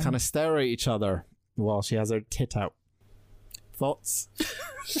they just dumb. kind of stare at each other while she has her tit out. Thoughts?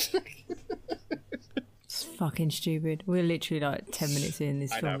 It's fucking stupid. We're literally like 10 minutes in.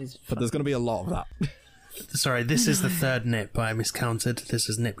 This film is. But there's going to be a lot of that. Sorry, this is the third nip. I miscounted. This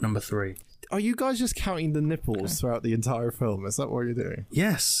is nip number 3. Are you guys just counting the nipples throughout the entire film? Is that what you're doing?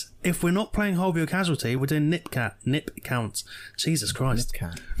 Yes. If we're not playing Hold Your Casualty, we're doing nip counts. Jesus Christ.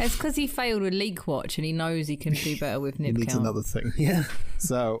 Cat. It's because he failed with Leak Watch and he knows he can do better with He nip needs count. another thing. Yeah.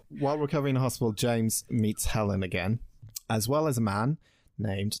 So, while recovering in the hospital, James meets Helen again, as well as a man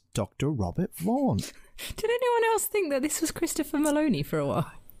named Dr. Robert Vaughn. Did anyone else think that this was Christopher Maloney for a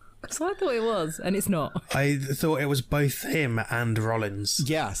while? Because I thought it was, and it's not. I thought it was both him and Rollins.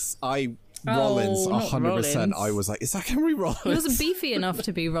 Yes, Rollins, not 100%. Rollins. I was like, is that Henry Rollins? He wasn't beefy enough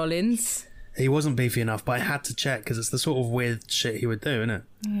to be Rollins. He wasn't beefy enough, but I had to check because it's the sort of weird shit he would do, isn't it?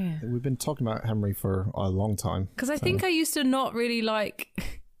 Yeah. We've been talking about Henry for a long time. Because I think I used to not really like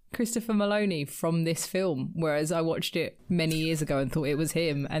Christopher Maloney from this film, whereas I watched it many years ago and thought it was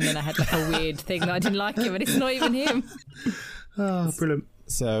him, and then I had like a weird thing that I didn't like him, and it's not even him. Oh, brilliant.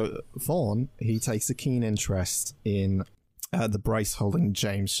 So, Vaughn, he takes a keen interest in the brace holding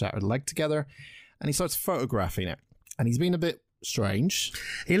James' shattered leg together, and he starts photographing it. And he's been a bit strange.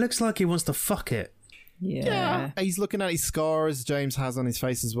 He looks like he wants to fuck it. Yeah. He's looking at his scars James has on his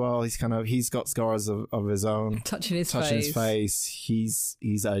face as well. He's got scars of his own. Touching his His face.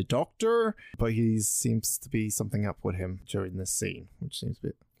 He's a doctor, but he seems to be something up with him during this scene, which seems a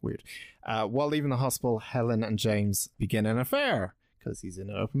bit weird. While leaving the hospital, Helen and James begin an affair because he's in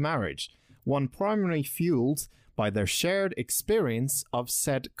an open marriage. One primarily fueled by their shared experience of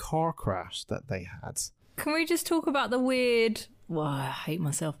said car crash that they had. Can we just talk about the weird... Well, I hate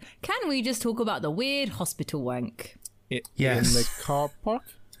myself. Can we just talk about the weird hospital wank? Yes. In the car park?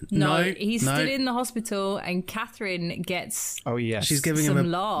 No, he's no. still in the hospital, and Catherine gets Oh, yes. She's giving him some a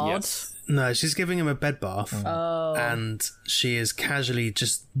lard. Yes. no. She's giving him a bed bath, Oh. and she is casually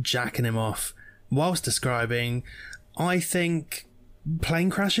just jacking him off whilst describing, I think, plane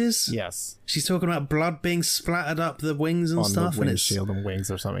crashes. Yes. She's talking about blood being splattered up the wings and On stuff, the and it's windshield and wings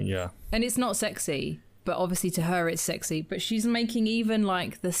or something, yeah. And it's not sexy, but obviously to her it's sexy. But she's making even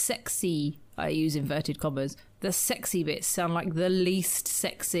like the sexy, I use inverted commas, the sexy bits sound like the least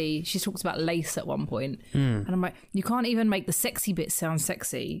sexy. She talks about lace at one point. And I'm like, you can't even make the sexy bits sound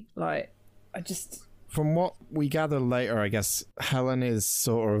sexy. Like, I just... From what we gather later, I guess Helen is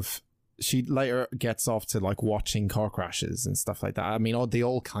sort of... She later gets off to like watching car crashes and stuff like that. I mean, they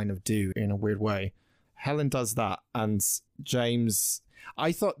all kind of do in a weird way. Helen does that, and James...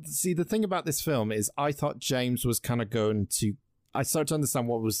 I thought... See, the thing about this film is I thought James was kind of going to... I started to understand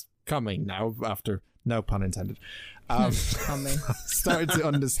what was coming now after... No pun intended. Started to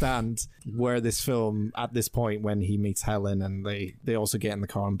understand where this film, at this point, when he meets Helen and they also get in the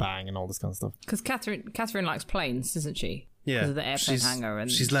car and bang and all this kind of stuff. Because Catherine likes planes, doesn't she? yeah, Because of the airplane hangar.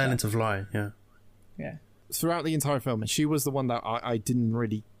 And she's learning to fly. Yeah, Yeah. Throughout the entire film, and she was the one that I didn't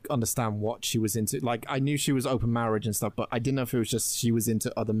really understand what she was into. Like, I knew she was open marriage and stuff, but I didn't know if it was just she was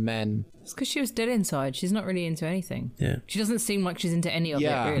into other men. It's because she was dead inside. She's not really into anything. yeah. She doesn't seem like she's into any of it,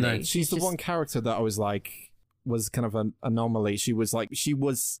 really. no, she's the just- one character that I was like, was kind of an anomaly. She was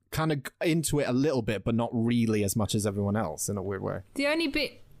kind of into it a little bit, but not really as much as everyone else in a weird way. The only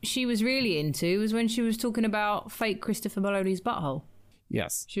bit she was really into was when she was talking about fake Christopher Maloney's butthole.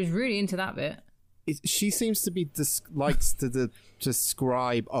 Yes. She was really into that bit. She seems to be likes to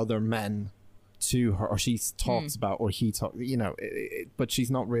describe other men to her, or she talks about, or he talks, but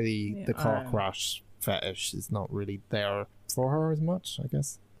she's not really, the car crash fetish is not really there for her as much, I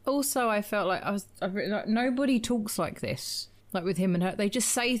guess. Also, I felt like nobody talks like this, like with him and her. They just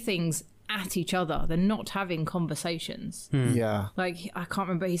say things at each other. They're not having conversations. Yeah. Like, I can't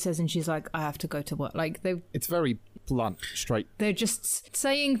remember, he says, and she's like, I have to go to work. Like, It's very blunt, straight. they're just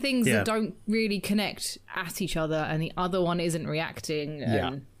saying things Yeah. that don't really connect at each other, and the other one isn't reacting.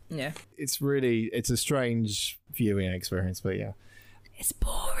 And, yeah. It's a strange viewing experience, but yeah. It's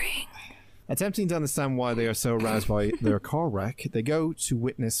boring. Attempting to understand why they are so aroused by their car wreck, they go to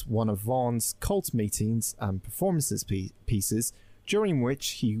witness one of Vaughn's cult meetings and performances pieces, during which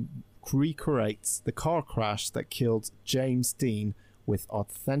he recreates the car crash that killed James Dean with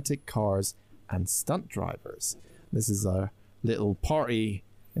authentic cars and stunt drivers. This is a little party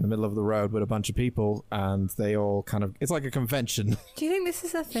in the middle of the road with a bunch of people, and they all kind of, it's like a convention. Do you think this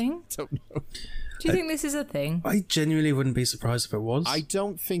is a thing? Don't know. Do you think this is a thing? I genuinely wouldn't be surprised if it was. I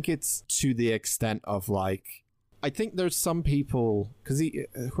don't think it's to the extent of like, I think there's some people, because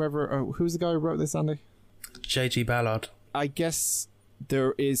who's the guy who wrote this, Andy? J.G. Ballard. I guess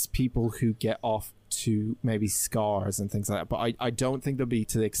there is people who get off to maybe scars and things like that, but I don't think there'll be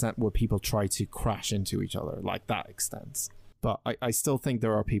to the extent where people try to crash into each other like that extent. But I still think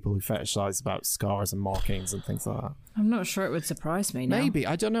there are people who fetishize about scars and markings and things like that. I'm not sure it would surprise me now. Maybe,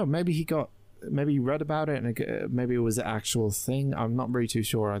 I don't know, maybe he read about it and maybe it was an actual thing. I'm not really too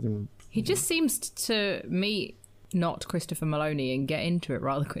sure. He just seems to meet not Christopher Maloney and get into it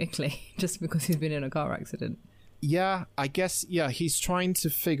rather quickly just because he's been in a car accident. Yeah, I guess, he's trying to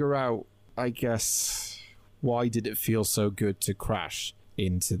figure out, I guess, why did it feel so good to crash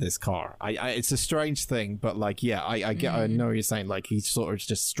into this car? It's a strange thing, but like, I get, I know what you're saying, like, he's sort of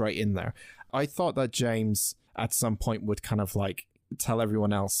just straight in there. I thought that James at some point would kind of like tell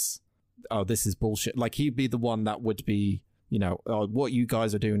everyone else, oh, this is bullshit. Like, he'd be the one that would be, you know, oh, what you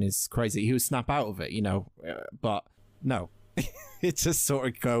guys are doing is crazy. He would snap out of it, you know, but no. It just sort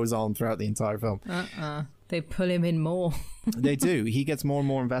of goes on throughout the entire film. They pull him in more. They do. He gets more and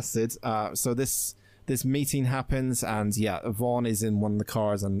more invested. So this meeting happens, and Vaughn is in one of the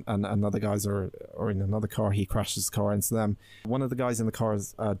cars, and another guys are in another car. He crashes the car into them. One of the guys in the car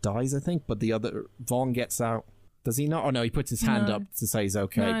dies, I think, but the other, Vaughn gets out. Does he not? Oh no, he puts his hand up to say he's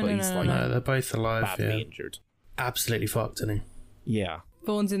okay, but he's like, no, they're both alive. Badly injured. Absolutely fucked, isn't he? Yeah.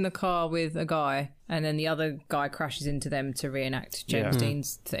 Vaughn's in the car with a guy, and then the other guy crashes into them to reenact James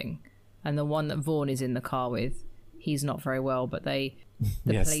Dean's thing. And the one that Vaughn is in the car with, he's not very well, but the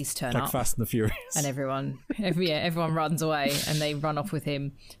police turn up. Fast and the Furious. And everyone runs away, and they run off with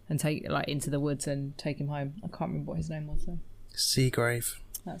him and take into the woods and take him home. I can't remember what his name was though. Seagrave.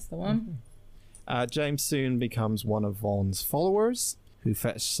 That's the one. James soon becomes one of Vaughn's followers who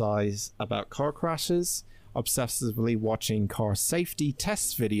fetishize about car crashes, obsessively watching car safety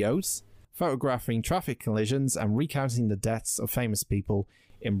test videos, photographing traffic collisions, and recounting the deaths of famous people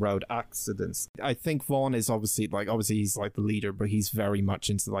in road accidents. I think Vaughn is obviously he's like the leader, but he's very much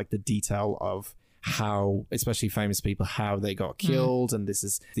into like the detail of how, especially famous people, how they got killed, and this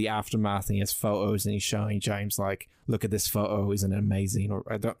is the aftermath, and he has photos, and he's showing James like, look at this photo, isn't it amazing? Or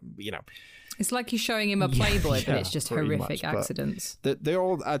I don't, you know. It's like he's showing him a Playboy, but it's just horrific accidents. They're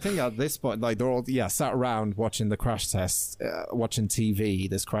all, I think at this point, like they're all, sat around watching the crash test, watching TV,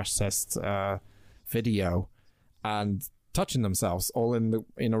 this crash test video, and touching themselves all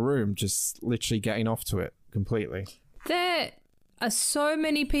in a room, just literally getting off to it completely. There are so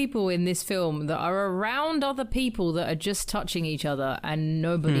many people in this film that are around other people that are just touching each other, and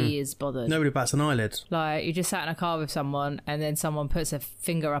nobody is bothered. Nobody bats an eyelid. Like, you just sat in a car with someone, and then someone puts a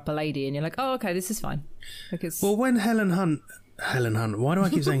finger up a lady, and you're like, oh, okay, this is fine. Because well, when Helen Hunt, why do I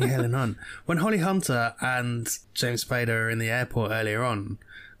keep saying Helen Hunt? When Holly Hunter and James Spader are in the airport earlier on,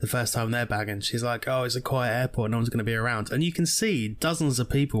 the first time they're bagging, she's like, oh, it's a quiet airport, no one's going to be around. And you can see dozens of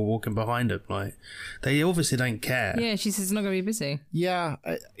people walking behind them. Like, they obviously don't care. Yeah, she says it's not going to be busy. Yeah.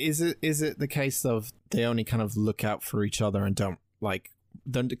 Is it the case of they only kind of look out for each other and don't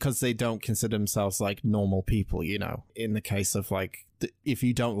because they don't consider themselves like normal people, you know, in the case of like, if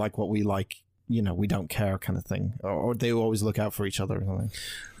you don't like what we like, you know, we don't care kind of thing, or they always look out for each other or something.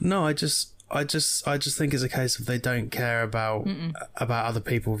 No, I just think it's a case of they don't care about other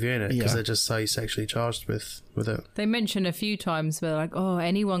people viewing it, because they're just so sexually charged with it. They mention a few times where like, oh,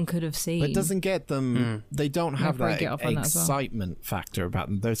 anyone could have seen. But it doesn't get them. They don't have that excitement factor about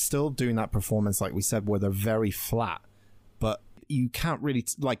them. They're still doing that performance, like we said, where they're very flat. But you can't really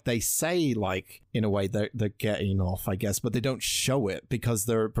like, they say like in a way they're getting off, I guess, but they don't show it because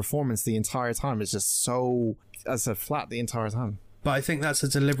their performance the entire time is just so flat the entire time. But I think that's a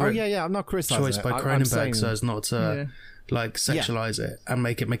deliberate I'm not criticizing choice by Cronenberg so as not to like sexualize it and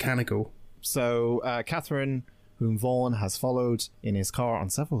make it mechanical. So Catherine, whom Vaughn has followed in his car on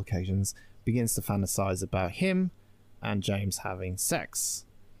several occasions, begins to fantasize about him and James having sex.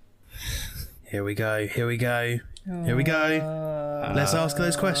 Here we go. Let's ask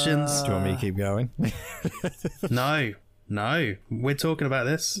those questions. Do you want me to keep going? No. We're talking about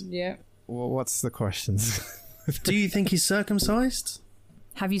this. Yeah. Well, what's the questions? Do you think he's circumcised?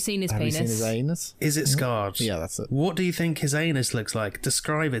 Have you seen his penis? Have you seen his anus? Is it scarred? Yeah, that's it. What do you think his anus looks like?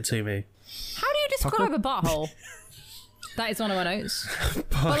 Describe it to me. How do you describe a butthole? That is one of my notes.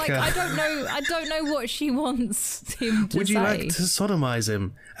 But like, I don't know what she wants him to say. Would you like to sodomize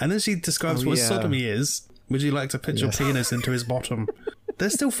him? And then she describes what sodomy is. Would you like to put your penis into his bottom? They're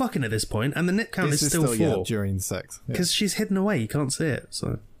still fucking at this point, and the nip count This is still 4. yeah, during sex. Yeah. Because she's hidden away, you can't see it.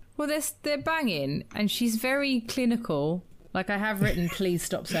 So Well, they're banging, and she's very clinical. Like, I have written, please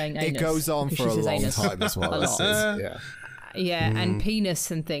stop saying anus. It goes on because for she a says long anus time as well. a This lot. is- yeah. Yeah, and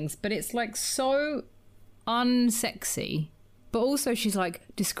penis and things. But it's, like, so unsexy. But also she's like,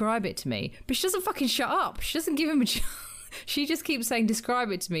 describe it to me. But she doesn't fucking shut up. She doesn't give him a chance. She just keeps saying,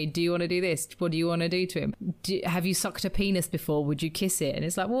 describe it to me. Do you want to do this? What do you want to do to him? Have you sucked a penis before? Would you kiss it? And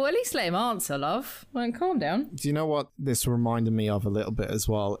it's like, well, at least let him answer, love. Like, calm down. Do you know what this reminded me of a little bit as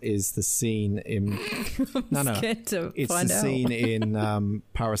well? Is the scene in Scared to it's find the out. scene in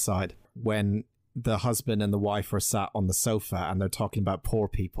Parasite when the husband and the wife are sat on the sofa and they're talking about poor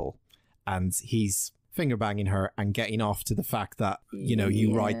people, and he's finger banging her and getting off to the fact that, you know,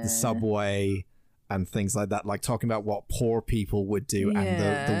 you ride the subway and things like that, like talking about what poor people would do, and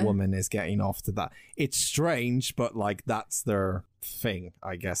Yeah. the woman is getting off to that. It's strange, but like that's their thing,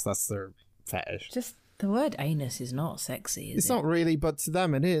 I guess. That's their fetish. Just the word anus is not sexy, is It's it? not really, but to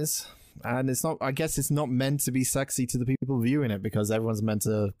them it is. And it's not, I guess it's not meant to be sexy to the people viewing it, because everyone's meant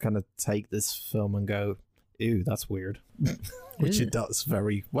to kind of take this film and go, ew, that's weird. Which it does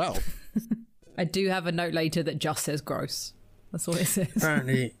very well. I do have a note later that just says gross. That's all it says.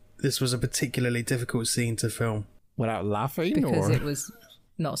 apparently this was a particularly difficult scene to film. Without laughing? Because or it was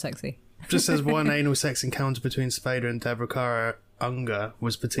not sexy. Just says one anal sex encounter between Spader and Deborah Kara Unger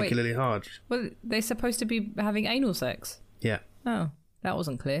was particularly hard. Well, they're supposed to be having anal sex. Yeah. Oh, that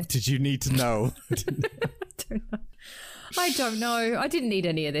wasn't clear. Did you need to know? I don't know. I didn't need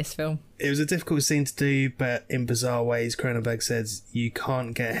any of this film. It was a difficult scene to do, but in bizarre ways, Cronenberg says you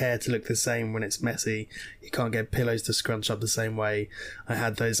can't get hair to look the same when it's messy. You can't get pillows to scrunch up the same way. I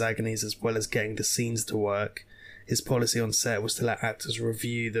had those agonies as well as getting the scenes to work. His policy on set was to let actors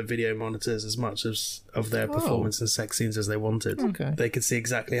review the video monitors as much as of their performance and sex scenes as they wanted. Okay. They could see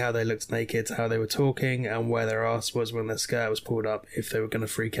exactly how they looked naked, how they were talking, and where their ass was when their skirt was pulled up. If they were going to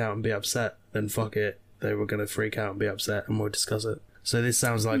freak out and be upset, then fuck it. They were going to freak out and be upset, and we'll discuss it. So this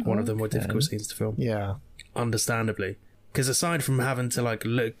sounds like one of the more difficult scenes to film. Yeah. Understandably. Because aside from having to like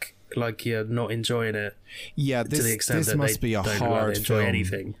look like you're not enjoying it Yeah, to the extent this that must they be a don't hard like enjoy film.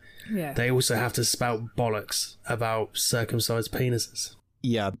 anything, Yeah. they also have to spout bollocks about circumcised penises.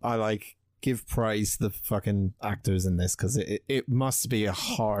 Yeah, I like give praise to the fucking actors in this, because it must be a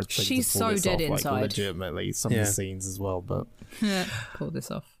hard thing She's to pull so this dead off, inside. Like, legitimately, some of Yeah. the scenes as well, but Pull this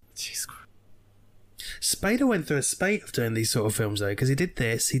off. jeez Christ. Spader went through a spate of doing these sort of films though, because he did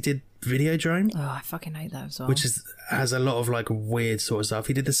this, he did Videodrome, Oh, I fucking hate that as well. which has a lot of like weird sort of stuff.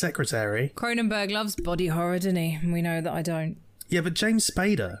 He did The Secretary. Cronenberg loves body horror, doesn't he? We know that I don't. Yeah, but James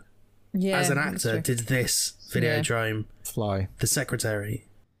Spader, Yeah, as an that's actor, true. did this Videodrome. Fly. The Secretary.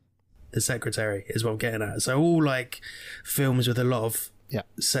 The Secretary is what I'm getting at. So all like films with a lot of Yeah.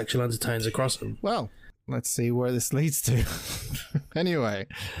 sexual undertones across them. Well, let's see where this leads to. Anyway,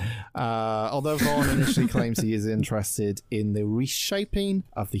 although Vaughn initially claims he is interested in the reshaping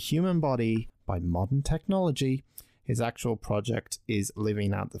of the human body by modern technology, his actual project is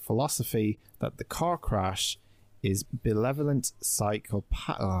living out the philosophy that the car crash is benevolent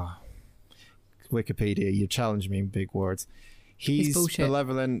psychopath. Wikipedia, you challenge me in big words. He's bullshit.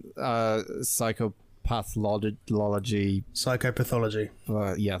 benevolent psychopathology. Psychopathology.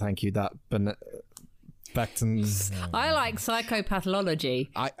 Yeah, thank you. That Becton. I like psychopathology.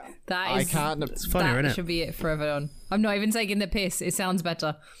 I That is. can't. It's funnier, that isn't it? should be it forever on. I'm not even taking the piss. It sounds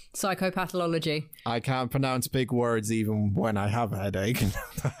better. Psychopathology. I can't pronounce big words even when I have a headache.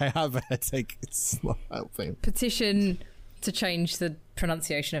 I have a headache. It's not helping. Petition to change the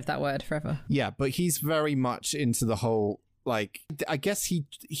pronunciation of that word forever. Yeah, but he's very much into the whole. Like, I guess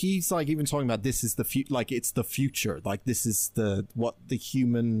he's like even talking about this is the future. Like, it's the future. Like, this is what the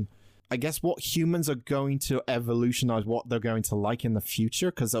human. I guess what humans are going to evolutionize, what they're going to like in the future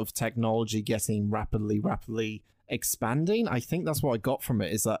because of technology getting rapidly expanding. I think that's what I got from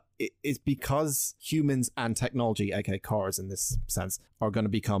it, is that it's because humans and technology, aka cars in this sense, are going to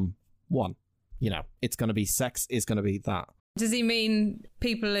become one. You know, it's going to be sex is going to be that. Does he mean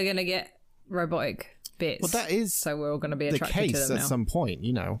people are going to get robotic bits? Well, that is so we're all going to be the attracted to case them at now. some point,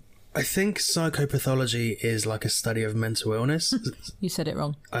 you know. I think psychopathology is like a study of mental illness. You said it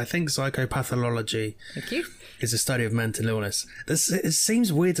wrong. I think psychopathology Thank you. is a study of mental illness. It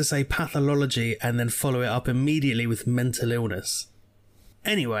seems weird to say pathology and then follow it up immediately with mental illness.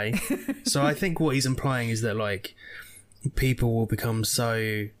 Anyway, so I think what he's implying is that like people will become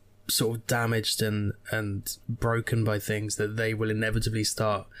so sort of damaged and broken by things that they will inevitably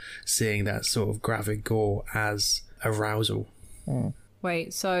start seeing that sort of graphic gore as arousal.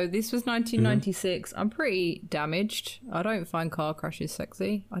 Wait, so this was 1996. I'm pretty damaged. I don't find car crashes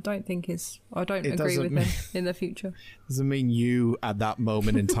sexy. I don't agree with him in the future. Doesn't mean you at that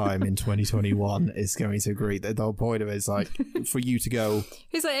moment in time in 2021 is going to agree. The whole point of it is like for you to go.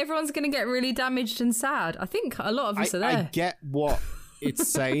 He's like, everyone's going to get really damaged and sad. I think a lot of us are there. I get what it's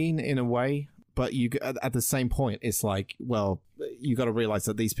saying in a way, but you at the same point, it's like, well, you got to realize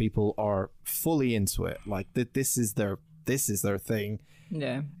that these people are fully into it. Like this is their thing.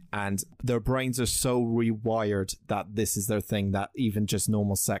 Yeah. And their brains are so rewired that this is their thing, that even just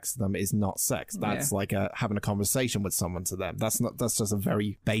normal sex to them is not sex. That's like having a conversation with someone to them. That's just a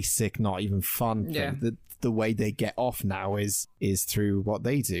very basic, not even fun thing. Yeah. The way they get off now is through what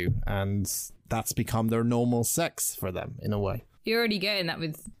they do. And that's become their normal sex for them in a way. You're already getting that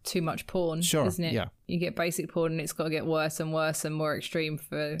with too much porn, sure, isn't it? Yeah. You get basic porn and it's got to get worse and worse and more extreme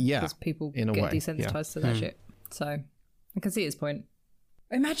because people get desensitized to that shit. So I can see his point.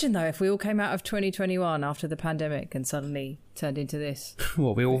 Imagine, though, if we all came out of 2021 after the pandemic and suddenly turned into this.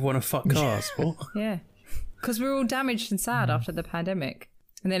 What, we all want to fuck cars? What? Yeah. Because we're all damaged and sad after the pandemic.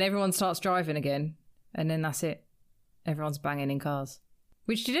 And then everyone starts driving again. And then that's it. Everyone's banging in cars.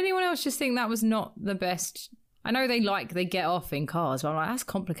 Which, did anyone else just think that was not the best? I know they get off in cars, but I'm like, that's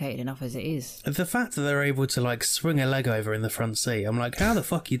complicated enough as it is. The fact that they're able to like swing a leg over in the front seat, I'm like, how the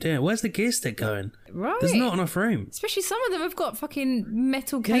fuck are you doing? Where's the gear stick going? Right. There's not enough room. Especially some of them have got fucking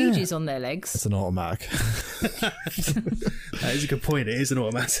metal cages on their legs. It's an automatic. That is a good point. It is an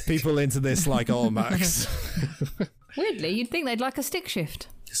automatic. People into this like automatics. Weirdly, you'd think they'd like a stick shift.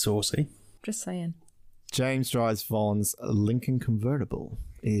 Saucy. Just saying. James drives Vaughn's Lincoln convertible.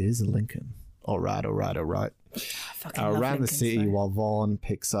 It is a Lincoln. All right. Around the city while Vaughn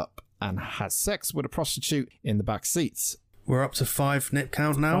picks up and has sex with a prostitute in the back seats. We're up to 5 nip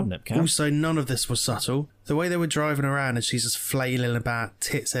count now. 5 nip count. Also, none of this was subtle. The way they were driving around and she's just flailing about,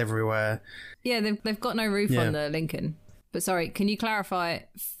 tits everywhere. Yeah, they've got no roof on the Lincoln. But sorry, can you clarify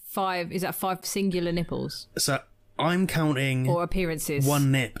 5? Is that 5 singular nipples? So I'm counting or appearances.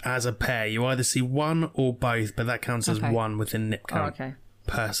 1 nip as a pair. You either see one or both, but that counts as 1 within nip count. Oh, okay.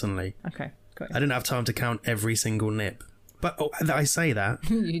 Personally. Okay. I didn't have time to count every single nip. But I say that.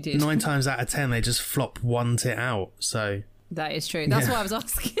 You did. 9 times out of 10, they just flop 1 tit out. So that is true. That's why I was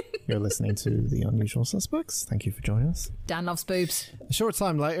asking. You're listening to The Unusual Suspects. Thank you for joining us. Dan loves boobs. A short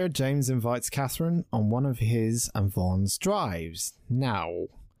time later, James invites Catherine on one of his and Vaughn's drives. Now,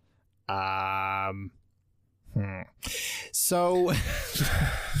 so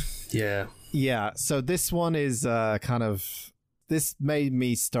yeah. So this one is this made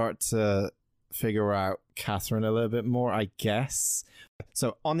me start to figure out Catherine a little bit more, I guess.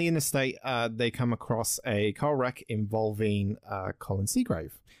 So on the interstate, they come across a car wreck involving Colin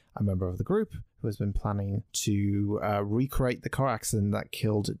Seagrave, a member of the group who has been planning to recreate the car accident that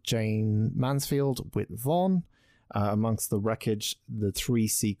killed Jane Mansfield with Vaughn. Amongst the wreckage, the 3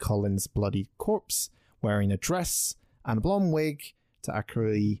 see Colin's bloody corpse wearing a dress and a blonde wig to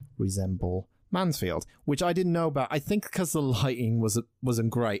accurately resemble Mansfield, which I didn't know about. I think because the lighting wasn't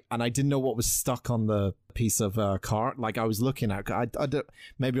great, and I didn't know what was stuck on the piece of car. Like I was looking at,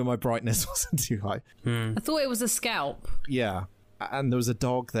 maybe my brightness wasn't too high. I thought it was a scalp. Yeah, and there was a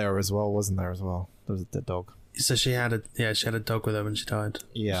dog there as well, wasn't there? As well, there was a dead dog. So she had a dog with her when she died.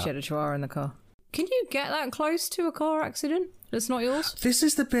 Yeah, she had a chihuahua in the car. Can you get that close to a car accident that's not yours? This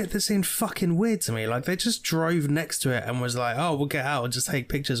is the bit that seemed fucking weird to me. Like, they just drove next to it and was like, oh, we'll get out and just take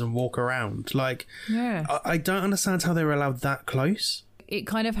pictures and walk around. Like, yeah. I don't understand how they were allowed that close. It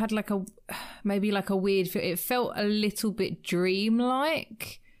kind of had maybe a weird feel. It felt a little bit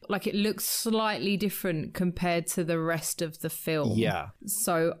dreamlike. Like it looks slightly different compared to the rest of the film. Yeah.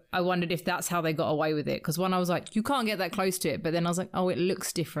 So I wondered if that's how they got away with it. Because when I was like, you can't get that close to it. But then I was like, oh, it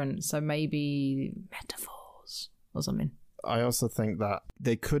looks different. So maybe metaphors or something. I also think that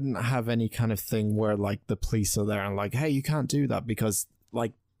they couldn't have any kind of thing where like the police are there and like, hey, you can't do that, because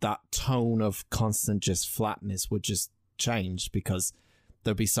like that tone of constant just flatness would just change, because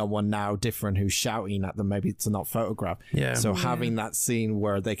there'll be someone now different who's shouting at them, maybe to not photograph. Yeah. So having that scene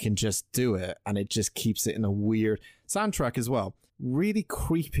where they can just do it and it just keeps it in a weird soundtrack as well. Really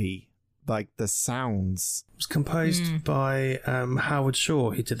creepy, like the sounds. It was composed by Howard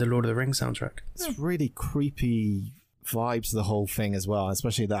Shore, who did the Lord of the Rings soundtrack. It's really creepy vibes, the whole thing as well,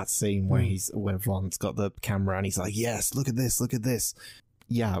 especially that scene where when Vaughn's got the camera and he's like, yes, look at this.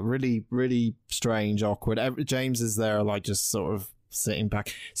 Yeah, really, really strange, awkward. James is there like just sort of sitting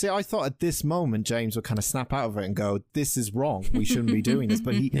back. See, I thought at this moment James would kind of snap out of it and go, this is wrong, we shouldn't be doing this,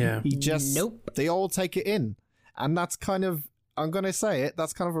 but he just they all take it in, and that's kind of, I'm gonna say it,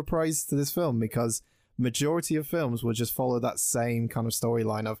 that's kind of a praise to this film, because majority of films will just follow that same kind of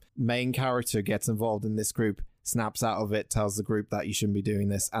storyline of main character gets involved in this group, snaps out of it, tells the group that you shouldn't be doing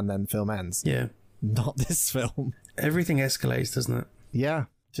this, and then film ends. Yeah. Not this film. Everything escalates, doesn't it? Yeah,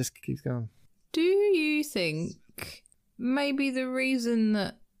 just keeps going. Do you think maybe the reason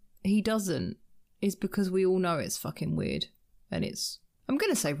that he doesn't is because we all know it's fucking weird and it's... I'm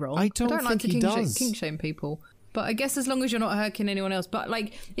going to say wrong. I don't like think to he does. kink shame people. But I guess as long as you're not hurting anyone else. But,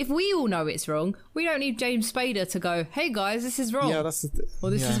 like, if we all know it's wrong, we don't need James Spader to go, hey, guys, this is wrong. Yeah, that's or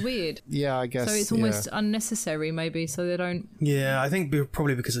this is weird. Yeah, I guess. So it's almost unnecessary, maybe, so they don't... Yeah, I think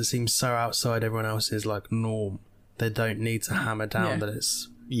probably because it seems so outside everyone else's, like, norm. They don't need to hammer down that it's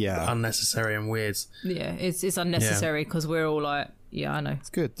unnecessary and weird. Yeah, it's unnecessary because we're all like, yeah, I know. It's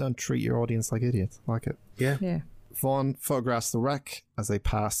good. Don't treat your audience like idiots. I like it. Yeah. Yeah. Vaughn photographs the wreck as they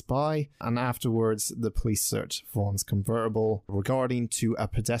pass by, and afterwards the police search Vaughn's convertible regarding to a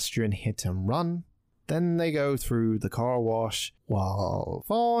pedestrian hit and run. Then they go through the car wash while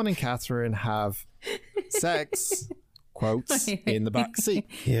Vaughn and Catherine have sex, quotes, in the back seat.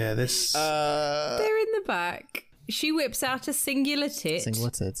 Yeah, this... They're in the back. She whips out a singular tit. Singular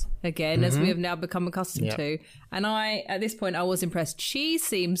tits. Again, as we have now become accustomed to. And at this point, I was impressed. She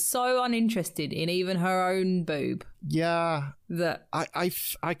seems so uninterested in even her own boob. Yeah. That I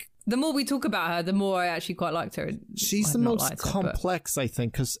the more we talk about her, the more I actually quite liked her. She's the most complex, I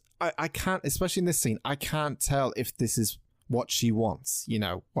think, because I can't, especially in this scene, I can't tell if this is what she wants, you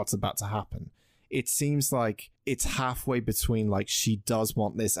know, what's about to happen. It seems like it's halfway between, like, she does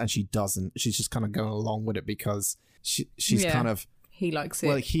want this and she doesn't. She's just kind of going along with it because she's kind of... He likes it.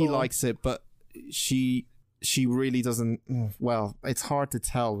 Well, he likes it, but she really doesn't... Well, it's hard to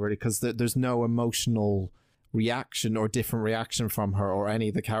tell, really, because there's no emotional reaction or different reaction from her or any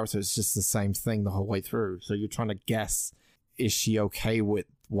of the characters. It's just the same thing the whole way through. So you're trying to guess, is she okay with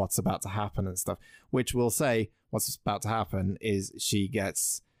what's about to happen and stuff? Which will say what's about to happen is she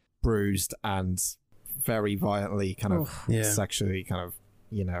gets... bruised and very violently kind of sexually kind of,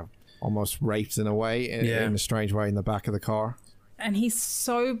 you know, almost raped in a way, in a strange way in the back of the car. And he's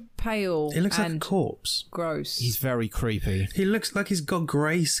so pale. He looks like a corpse. Gross. He's very creepy. He looks like he's got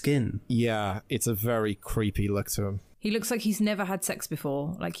grey skin. Yeah, it's a very creepy look to him. He looks like he's never had sex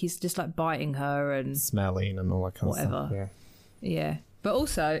before. Like he's just like biting her and... smelling and all that kind of stuff. Yeah. But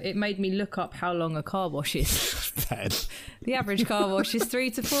also, it made me look up how long a car wash is. Bad. The average car wash is 3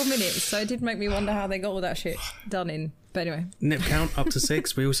 to 4 minutes, so it did make me wonder how they got all that shit done in. But anyway. Nip count up to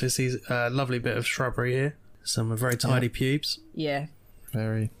 6. We also see a lovely bit of shrubbery here. Some very tidy pubes. Yeah.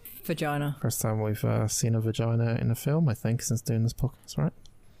 Very. Vagina. First time we've seen a vagina in a film, I think, since doing this podcast, right?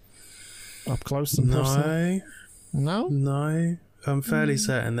 Up close and personal. No? No. I'm fairly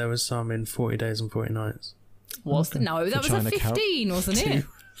certain there was some in 40 Days and 40 Nights. No, that was a 15, wasn't it?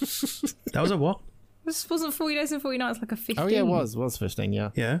 That was a what? This wasn't 40 Days and 40 Nights like a 15. Oh, yeah, it was 15, yeah.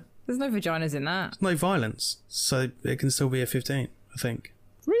 Yeah. There's no vaginas in that. No violence, so it can still be a 15, I think.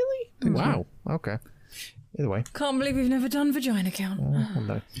 Really? Wow. Okay. Either way. Can't believe we've never done vagina count.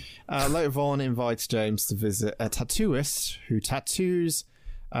 No. Later, Vaughn invites James to visit a tattooist who tattoos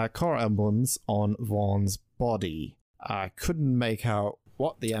car emblems on Vaughn's body. I couldn't make out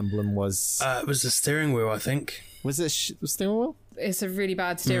what the emblem was. It was the steering wheel, I think. Was it the steering wheel? It's a really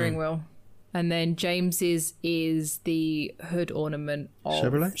bad steering wheel. And then James's is the hood ornament of...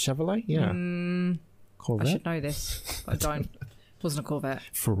 Chevrolet? Yeah. Corvette? I should know this, but I don't. It wasn't a Corvette.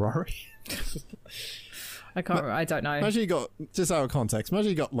 Ferrari? I don't know. Imagine you got, just out of context, imagine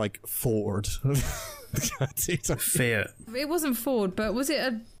you got, like, Ford. Fiat. It wasn't Ford, but was it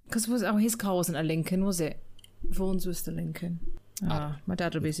a... Because his car wasn't a Lincoln, was it? Vaughn's was the Lincoln. My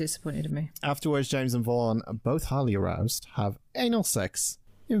dad will be disappointed in me. Afterwards, James and Vaughn, both highly aroused, have anal sex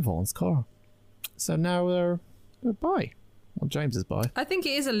in Vaughn's car. So now they're bi. Well, James is bi. I think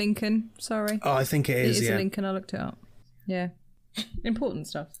it is a Lincoln. Sorry. Oh, I think it is, It is a Lincoln. I looked it up. Yeah. Important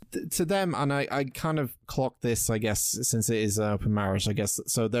stuff. To them, and I kind of clocked this, I guess, since it is open marriage, I guess.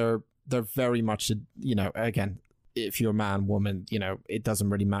 So they're very much, you know, again, if you're a man, woman, you know, it doesn't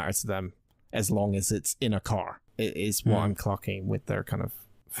really matter to them as long as it's in a car. It is what I'm clocking with their kind of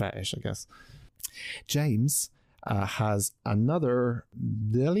fetish, I guess. James has another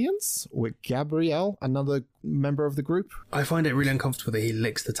dalliance with Gabrielle, another member of the group. I find it really uncomfortable that he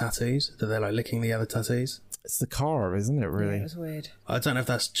licks the tattoos, that they're like licking the other tattoos. It's the car, isn't it, really? Yeah, it was weird. I don't know if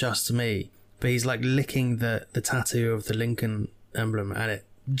that's just me, but he's like licking the tattoo of the Lincoln emblem, and it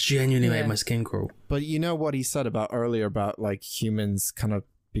genuinely made my skin crawl. But you know what he said earlier about like humans kind of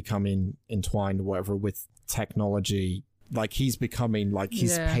becoming entwined or whatever with technology, like he's becoming like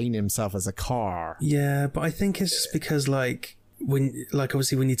he's painting himself as a car. Yeah, but I think it's just because like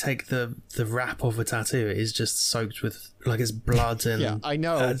obviously when you take the wrap off a tattoo, it is just soaked with like it's blood and Yeah, I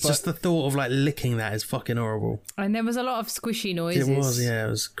know. it's just the thought of like licking that is fucking horrible. And there was a lot of squishy noises. It was, yeah, it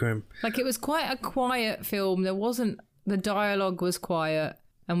was grim. Like, it was quite a quiet film. The dialogue was quiet,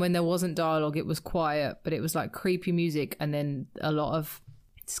 and when there wasn't dialogue, it was quiet, but it was like creepy music and then a lot of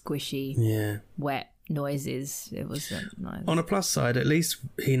squishy, wet noises. It was nice. On a plus side, at least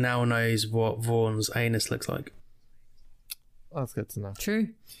he now knows what Vaughn's anus looks like. That's good to know. True.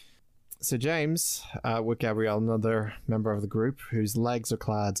 So James, with Gabrielle, another member of the group, whose legs are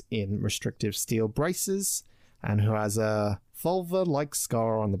clad in restrictive steel braces and who has a vulva-like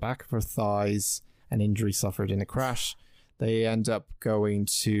scar on the back of her thighs, an injury suffered in a crash. They end up going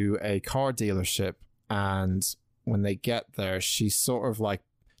to a car dealership, and when they get there, she's sort of like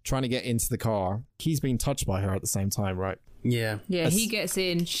trying to get into the car. He's being touched by her at the same time, right? Yeah. Yeah, he gets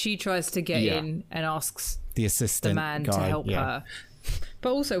in, she tries to get in and asks the assistant the man guy, to help her.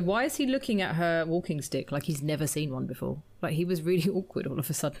 But also, why is he looking at her walking stick like he's never seen one before? Like, he was really awkward all of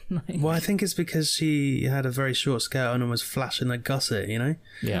a sudden. Well, I think it's because she had a very short skirt on and was flashing a gusset, you know?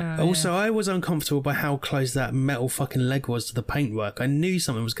 Yeah. Also, I was uncomfortable by how close that metal fucking leg was to the paintwork. I knew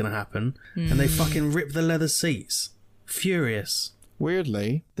something was going to happen, and they fucking ripped the leather seats. Furious.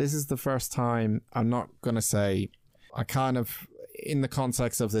 Weirdly, this is the first time, I'm not going to say, I kind of, in the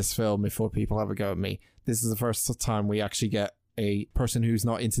context of this film, before people have a go at me, this is the first time we actually get a person who's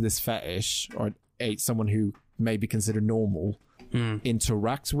not into this fetish, or someone who may be considered normal,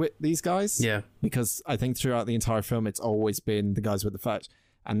 interact with these guys. Yeah. Because I think throughout the entire film, it's always been the guys with the fetish.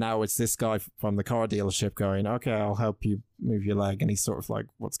 And now it's this guy from the car dealership going, okay, I'll help you move your leg. And he's sort of like,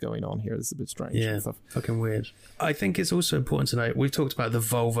 what's going on here? This is a bit strange. Yeah, and stuff. fucking weird. I think it's also important to note, we've talked about the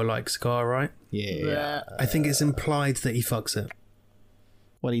vulva-like scar, right? Yeah. I think it's implied that he fucks it.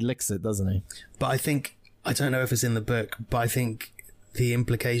 Well, he licks it, doesn't he? But I think, I don't know if it's in the book, but I think the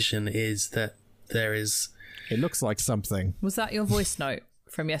implication is that there is... It looks like something. Was that your voice note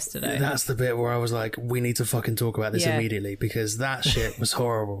from yesterday? That's the bit where I was like, we need to fucking talk about this immediately, because that shit was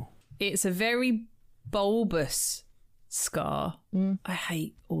horrible. It's a very bulbous scar. I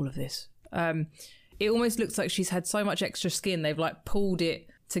hate all of this. It almost looks like she's had so much extra skin, they've like pulled it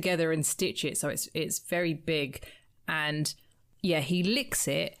together and stitched it, so it's very big. And yeah, he licks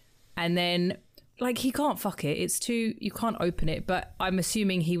it, and then like he can't fuck it. It's too, you can't open it. But I'm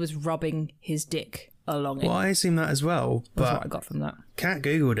assuming he was rubbing his dick along it. Well, I assume that as well, That's but what I got from that. Kat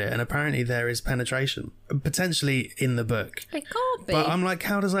googled it, and apparently there is penetration, potentially in the book. It can't be. But I'm like,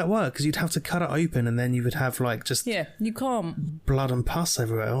 how does that work? Because you'd have to cut it open, and then you would have like just Yeah, you can't. blood and pus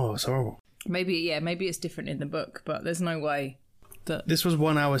everywhere. Oh, it's horrible. Maybe it's different in the book, but there's no way that. This was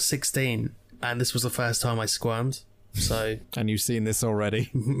 1 hour 16, and this was the first time I squirmed. So And you've seen this already.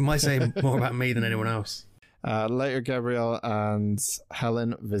 might say more about me than anyone else. Later, Gabrielle and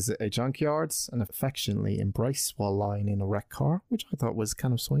Helen visit a junkyard and affectionately embrace while lying in a wrecked car, which I thought was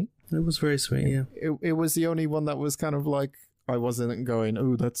kind of sweet. It was very sweet, yeah. It was the only one that was kind of like, I wasn't going,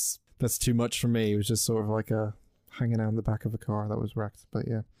 oh, that's too much for me. It was just sort of like a hanging out in the back of a car that was wrecked. But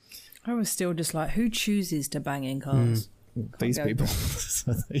yeah, I was still just like, who chooses to bang in cars? these go. people.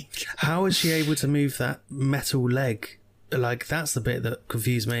 So How is she able to move that metal leg? Like, that's the bit that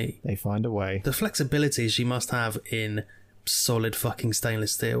confused me. they find a way. The flexibility she must have in solid fucking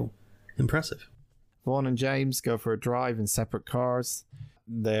stainless steel. Impressive. Vaughn and James go for a drive in separate cars.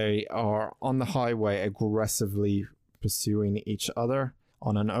 They are on the highway aggressively pursuing each other.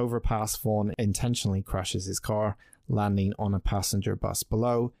 On an overpass, Vaughn intentionally crashes his car, landing on a passenger bus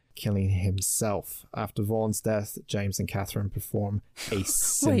below, killing himself. After Vaughn's death, James and Catherine perform a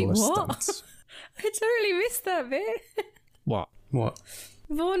similar what? stunt. I totally missed that bit. What? What?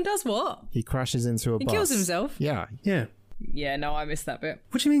 Vaughn does what? He crashes into a He bus. kills himself. Yeah. Yeah. Yeah, no, I missed that bit.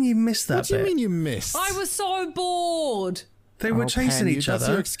 What do you mean you missed that What do you bit? mean you missed? I was so bored. They were Oh, chasing Penny, each That's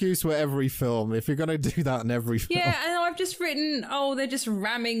your other. excuse with every film. If you're going to do that in every film. Yeah, and I've just written, they're just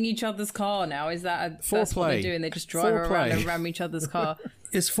ramming each other's car now. Is that that's what Foreplay. they're doing? They just drive around Foreplay. and ram each other's car.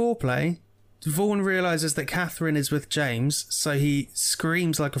 It's foreplay. Vaughn realises that Catherine is with James, so he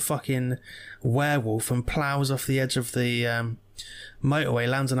screams like a fucking werewolf and plows off the edge of the motorway,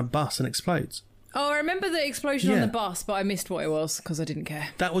 lands on a bus and explodes. Oh, I remember the explosion on Yeah. the bus, but I missed what it was because I didn't care.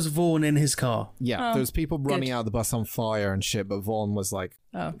 That was Vaughn in his car. Yeah, there's people running good. out of the bus on fire and shit, but Vaughn was like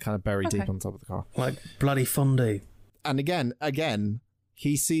kind of buried deep on top of the car. Like bloody fondue. And again,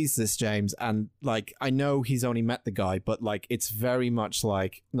 he sees this, James, and like, I know he's only met the guy, but like, it's very much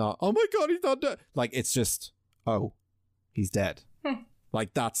like, no, oh my God, he's not dead. Like, it's just, oh, he's dead.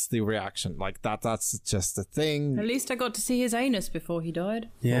 Like, that's the reaction. Like, that's just a thing. At least I got to see his anus before he died.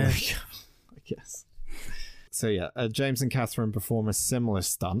 Yeah. I guess. So yeah, James and Catherine perform a similar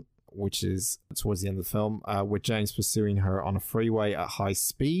stunt, which is towards the end of the film, with James pursuing her on a freeway at high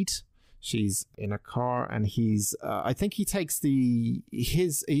speed. She's in a car, and he's I think he takes he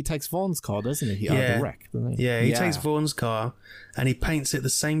takes Vaughn's car, doesn't he? Yeah. The wreck, doesn't he? Yeah, he takes Vaughn's car and he paints it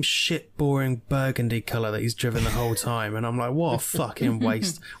the same shit boring burgundy colour that he's driven the whole time, and I'm like, what a fucking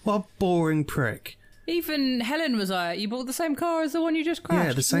waste. What a boring prick. Even Helen was like, you bought the same car as the one you just crashed.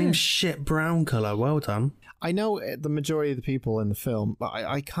 Yeah, the same shit brown colour. Well done. I know the majority of the people in the film, but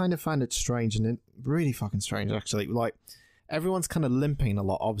I kind of find it strange, and really fucking strange, actually. Like, everyone's kind of limping a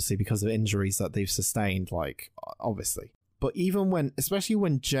lot, obviously, because of injuries that they've sustained, like, obviously. But even especially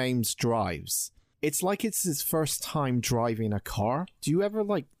when James drives, it's like it's his first time driving a car. Do you ever,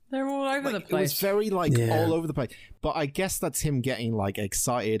 like... They're all over the place. It was very, all over the place. But I guess that's him getting,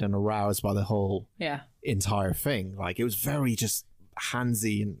 excited and aroused by the whole entire thing. Like, it was very just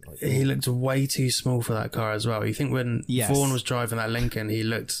handsy. And he looked way too small for that car as well. You think when Vaughn was driving that Lincoln, he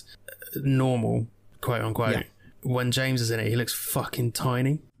looked normal, quote unquote. Yeah. When James is in it, he looks fucking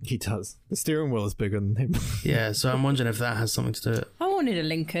tiny. He does. The steering wheel is bigger than him. Yeah, so I'm wondering if that has something to do with it. I wanted a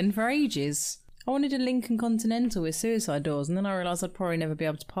Lincoln for ages. I wanted a Lincoln Continental with suicide doors, and then I realised I'd probably never be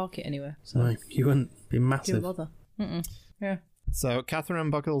able to park it anywhere. So no, you wouldn't be massive. You wouldn't bother. Yeah. So Catherine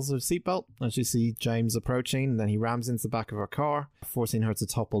unbuckles her seatbelt as she sees James approaching, then he rams into the back of her car, forcing her to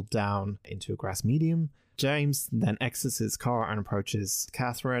topple down into a grass median. James then exits his car and approaches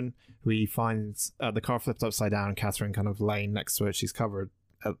Catherine, who he finds the car flipped upside down, Catherine kind of laying next to it. She's covered,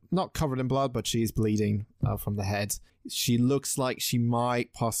 not covered in blood, but she's bleeding from the head. She looks like she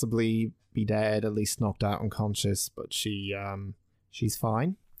might possibly be dead, at least knocked out unconscious, but she's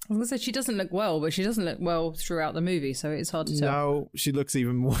fine. I was going to say she doesn't look well, but she doesn't look well throughout the movie, so it's hard to tell. No, she looks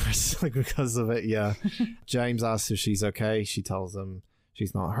even worse because of it, yeah. James asks if she's okay. She tells him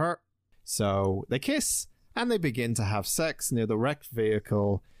she's not hurt. So they kiss, and they begin to have sex near the wrecked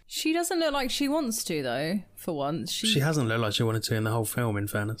vehicle. She doesn't look like she wants to, though, for once. She hasn't looked like she wanted to in the whole film, in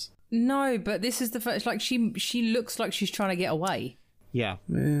fairness. No, but this is the first, she looks like she's trying to get away. Yeah.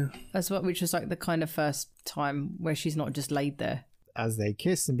 Which was the kind of first time where she's not just laid there. As they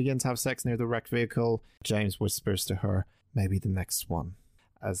kiss and begin to have sex near the wrecked vehicle, James whispers to her, maybe the next one,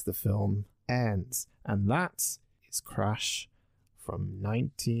 as the film ends. And that is Crash from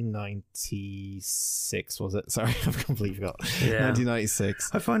 1996, was it? Sorry, I've completely forgot. Yeah. 1996.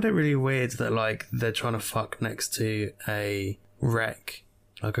 I find it really weird that, they're trying to fuck next to a wreck,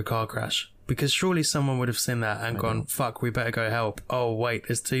 like a car crash. Because surely someone would have seen that and gone, fuck, we better go help. Oh, wait,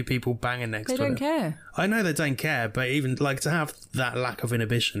 there's two people banging next to it. They don't care. I know they don't care, but even, to have that lack of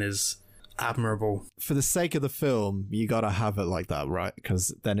inhibition is admirable. For the sake of the film, you gotta have it like that, right?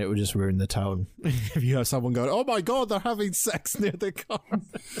 Because then it would just ruin the tone. If you have someone going, oh my god, they're having sex near the car.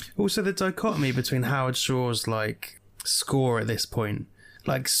 Also, the dichotomy between Howard Shore's, score at this point,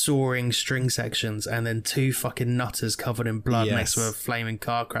 soaring string sections, and then two fucking nutters covered in blood next to a flaming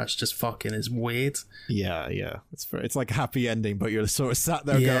car crash just fucking is weird. Yeah. It's like a happy ending, but you're sort of sat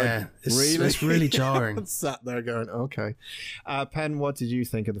there going, really? It's really jarring. Sat there going, okay. Pen, what did you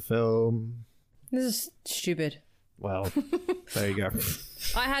think of the film? This is stupid. Well, there you go.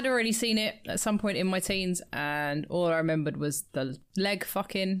 I had already seen it at some point in my teens, and all I remembered was the leg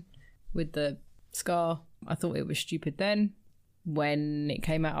fucking with the scar. I thought it was stupid then. When it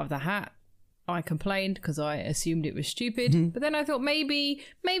came out of the hat, I complained because I assumed it was stupid. But then I thought maybe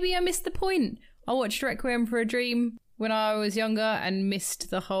I missed the point. I watched Requiem for a Dream when I was younger and missed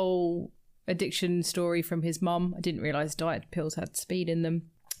the whole addiction story from his mum. I didn't realise diet pills had speed in them.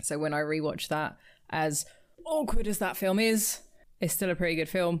 So when I rewatched that, as awkward as that film is, it's still a pretty good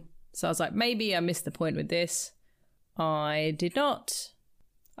film. So I was like, maybe I missed the point with this. I did not.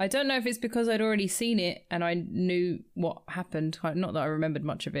 I don't know if it's because I'd already seen it and I knew what happened. Not that I remembered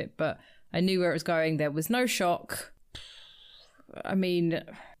much of it, but I knew where it was going. There was no shock. I mean,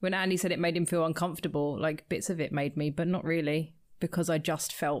 when Andy said it made him feel uncomfortable, bits of it made me, but not really, because I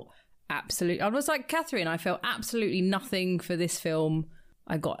just felt I was like Catherine, I felt absolutely nothing for this film.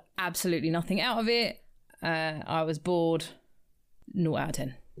 I got absolutely nothing out of it. I was bored. 0 out of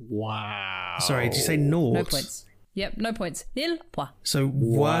 10. Wow. Sorry, did you say 0? No points. Yep, no points. 0 points. So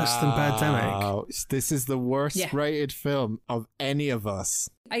worse than Birdemic. This is the worst rated film of any of us.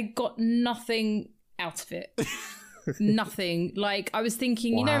 I got nothing out of it. Nothing. I was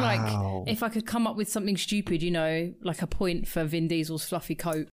thinking, if I could come up with something stupid, like a point for Vin Diesel's fluffy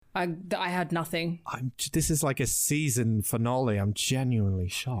coat. I had nothing. This is like a season finale. I'm genuinely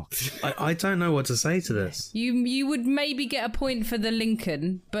shocked. I don't know what to say to this. You would maybe get a point for the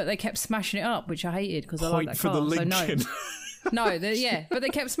Lincoln, but they kept smashing it up, which I hated because I like that car. Point for the Lincoln. So no. No, but they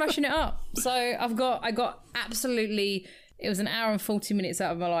kept smashing it up. So I got absolutely. It was an hour and 40 minutes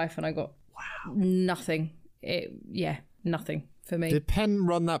out of my life, and I got nothing. Nothing for me. Did Penn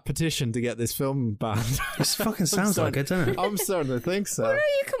run that petition to get this film banned? This fucking sounds like it, doesn't it? I'm starting to think so. Well, no,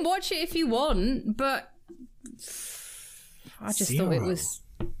 you can watch it if you want, but I just thought it was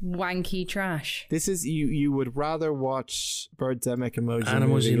wanky trash. This is you would rather watch Birdemic Emoji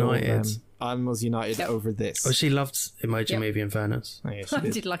Animals Movie United. Animals United over this. Oh, she loved Emoji Movie, in fairness. Oh, yeah, she I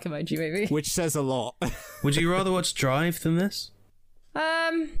did. did like Emoji Movie. Which says a lot. Would you rather watch Drive than this?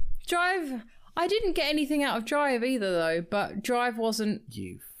 Drive. I didn't get anything out of Drive either, though. But Drive wasn't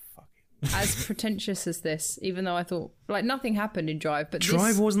You fucking... as pretentious as this, even though I thought nothing happened in Drive. But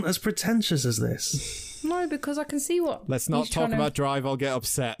Drive this... wasn't as pretentious as this. No, because I can see what. Let's not he's talk trying about Drive. I'll get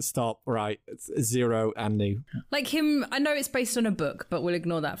upset. Stop. Right. It's 0 and new. Like him. I know it's based on a book, but we'll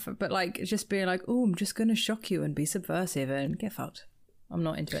ignore that. But just being like, oh, I'm just gonna shock you and be subversive and get fucked. I'm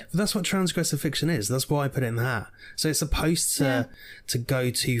not into it. But that's what transgressive fiction is. That's why I put it in the hat. So it's supposed to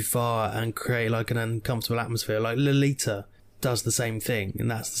go too far and create like an uncomfortable atmosphere. Like Lolita does the same thing, and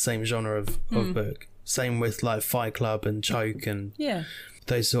that's the same genre of book. Same with like Fight Club and Choke and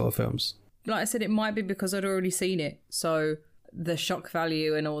those sort of films. Like I said, it might be because I'd already seen it, so the shock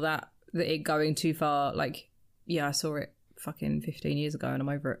value and all that it going too far. Like, I saw it fucking 15 years ago, and I'm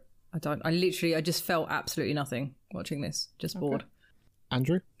over it. I just felt absolutely nothing watching this. Just bored.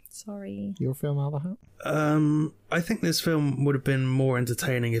 Andrew? Sorry. Your film out of the hat? I think this film would have been more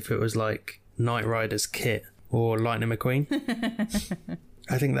entertaining if it was like Knight Rider's Kit or Lightning McQueen.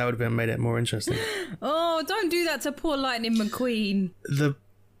 I think that would have made it more interesting. Oh, don't do that to poor Lightning McQueen. The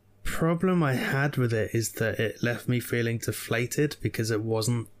problem I had with it is that it left me feeling deflated because it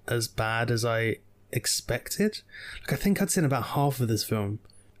wasn't as bad as I expected. Like, I think I'd seen about half of this film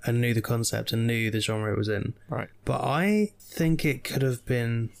and knew the concept and knew the genre it was in. Right. But I think it could have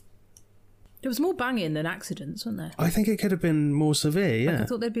been... There was more banging than accidents, wasn't there? I think it could have been more severe, yeah. I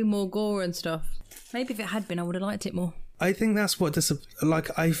thought there'd be more gore and stuff. Maybe if it had been, I would have liked it more. I think that's what...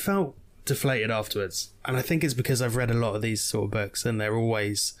 I felt deflated afterwards. And I think it's because I've read a lot of these sort of books and they're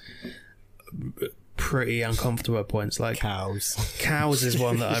always pretty uncomfortable at points. Like Cows. Cows is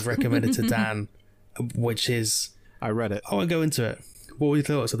one that I've recommended to Dan, which is... I read it. I won't go into it. What were your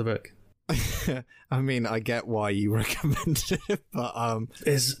thoughts of the book? I mean, I get why you recommended it, but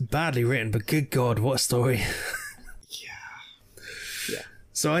It's badly written, but good God, what a story. Yeah.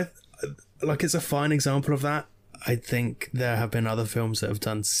 So it's a fine example of that. I think there have been other films that have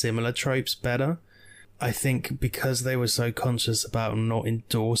done similar tropes better. I think because they were so conscious about not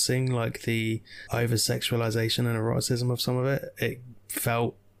endorsing like the over-sexualization and eroticism of some of it, it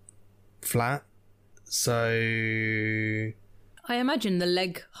felt flat. So I imagine the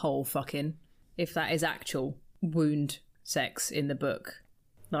leg hole fucking, if that is actual wound sex in the book,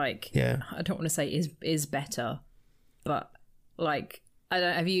 like, I don't want to say is better, but like,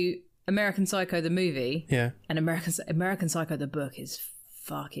 have you American Psycho the movie? Yeah. And American Psycho the book is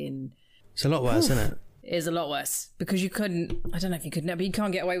fucking... It's a lot worse, isn't it? It is a lot worse because you couldn't... I don't know if you could... But you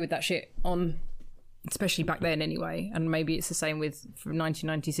can't get away with that shit on... Especially back then anyway. And maybe it's the same with... From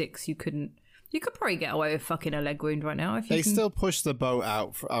 1996, you couldn't... You could probably get away with fucking a leg wound right now. If you They still push the boat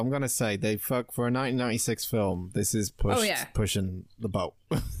out. I'm going to say they fuck for a 1996 film. This is pushing the boat.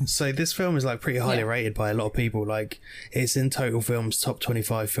 So this film is like pretty highly rated by a lot of people. Like, it's in Total Film's top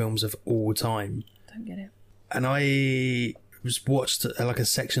 25 films of all time. Don't get it. And I just watched like a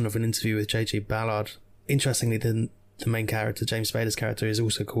section of an interview with J.G. Ballard. Interestingly, the main character, James Spader's character, is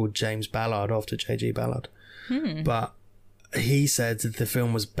also called James Ballard after J.G. Ballard. But he said that the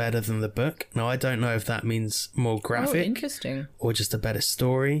film was better than the book. Now, I don't know if that means more graphic interesting. or just a better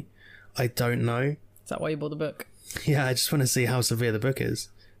story. I don't know. Is that why you bought the book? Yeah, I just want to see how severe the book is.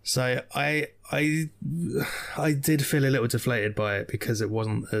 So I did feel a little deflated by it because it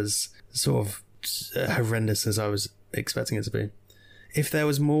wasn't as sort of horrendous as I was expecting it to be. If there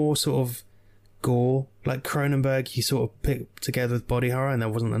was more sort of gore, like Cronenberg, he sort of picked together with body horror and there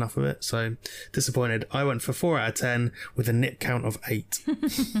wasn't enough of it. So disappointed. I went for 4 out of 10 with a nip count of 8.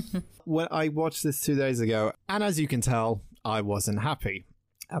 When I watched this 2 days ago, and as you can tell, I wasn't happy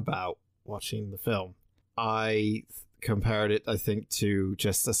about watching the film. I compared it, I think, to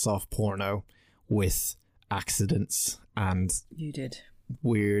just a soft porno with accidents and You did.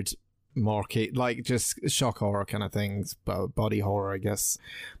 weird market, like just shock horror kind of things, but body horror, I guess.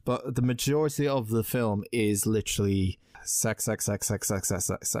 But the majority of the film is literally sex,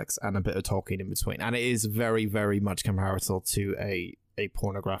 and a bit of talking in between. And it is very, very much comparable to a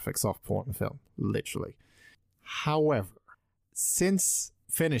pornographic soft porn film, literally. However, since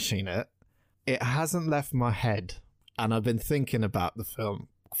finishing it, it hasn't left my head and I've been thinking about the film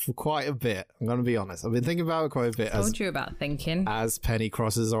for quite a bit. I'm going to be honest. I've been thinking about it quite a bit. Told you about thinking. As Penny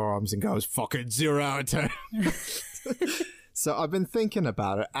crosses her arms and goes, fucking 0 out of 10. So I've been thinking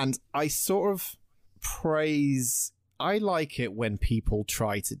about it, and I sort of praise... I like it when people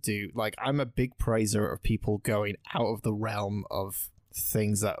try to do... Like, I'm a big praiser of people going out of the realm of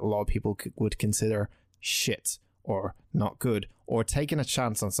things that a lot of people would consider shit or not good, or taking a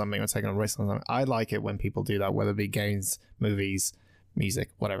chance on something or taking a risk on something. I like it when people do that, whether it be games, movies,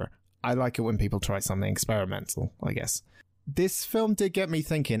 music, whatever. I like it when people try something experimental, I guess. This film did get me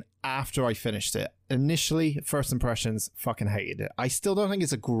thinking after I finished it. Initially, first impressions, fucking hated it. I still don't think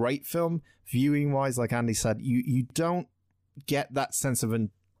it's a great film. Viewing wise, like Andy said, you don't get that sense of...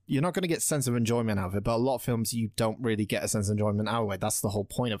 You're not going to get sense of enjoyment out of it, but a lot of films you don't really get a sense of enjoyment out of it. That's the whole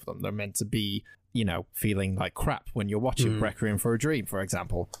point of them. They're meant to be, you know, feeling like crap when you're watching Requiem for a Dream, for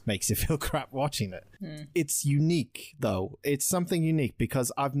example. Makes you feel crap watching it. It's unique, though. It's something unique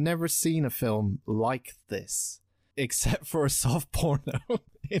because I've never seen a film like this, except for a soft porno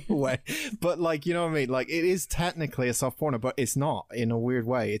in a way. But, like, you know what I mean? Like, it is technically a soft porno, but it's not in a weird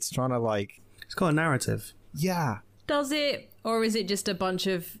way. It's trying to, like... It's got a narrative. Yeah. Does it? Or is it just a bunch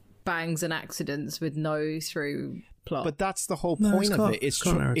of bangs and accidents with no through plot? But that's the whole point of it.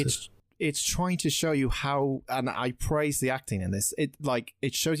 It's trying to show you how, and I praise the acting in this.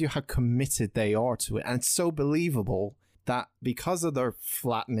 It shows you how committed they are to it, and it's so believable that because of their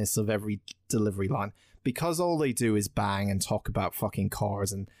flatness of every delivery line, because all they do is bang and talk about fucking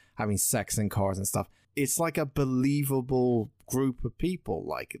cars and having sex in cars and stuff, it's like a believable group of people.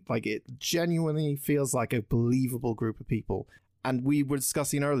 Like it genuinely feels like a believable group of people. And we were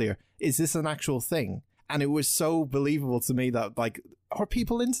discussing earlier, is this an actual thing? And it was so believable to me that, like, are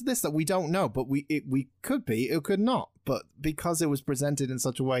people into this that we don't know? But we could be, it could not. But because it was presented in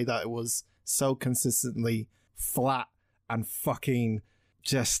such a way that it was so consistently flat and fucking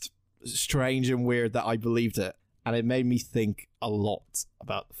just strange and weird that I believed it. And it made me think a lot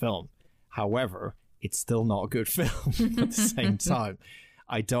about the film. However, it's still not a good film at the same time.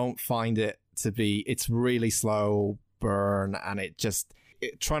 I don't find it to be... It's really slow burn, and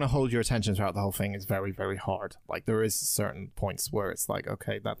trying to hold your attention throughout the whole thing is very, very hard. Like, there is certain points where it's like,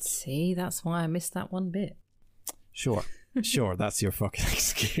 okay, that's... See, that's why I missed that one bit. Sure, that's your fucking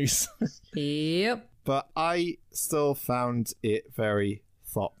excuse. Yep. But I still found it very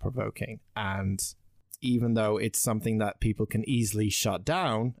thought-provoking, and even though it's something that people can easily shut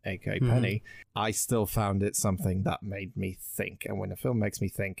down, aka Penny, I still found it something that made me think. And when a film makes me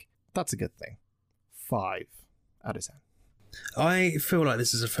think, that's a good thing. 5 out of 10. I feel like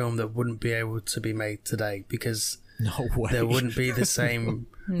this is a film that wouldn't be able to be made today because no way. There wouldn't be the same,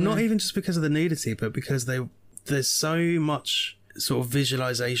 not even just because of the nudity, but because there's so much sort of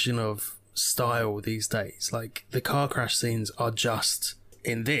visualization of style these days. Like, the car crash scenes are just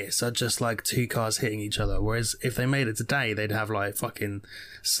like two cars hitting each other, whereas if they made it today, they'd have like fucking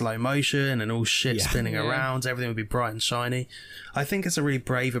slow motion and all shit spinning around. Everything would be bright and shiny. I think it's a really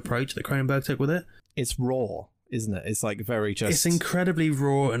brave approach that Cronenberg took with it. It's raw, isn't it? It's like very just... It's incredibly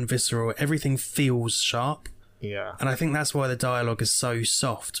raw and visceral. Everything feels sharp. Yeah. And I think that's why the dialogue is so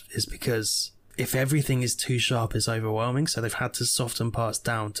soft, is because if everything is too sharp, it's overwhelming. So they've had to soften parts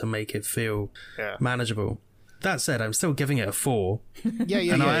down to make it feel manageable. That said, I'm still giving it a 4.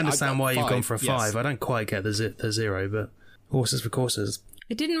 And I understand why you've gone for a 5. Yes. I don't quite get the 0, but horses for courses.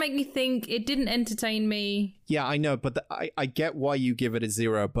 It didn't make me think. It didn't entertain me. Yeah, I know, but I get why you give it a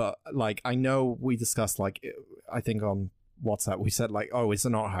 0. But, like, I know we discussed, like, I think on WhatsApp, we said, like, oh, it's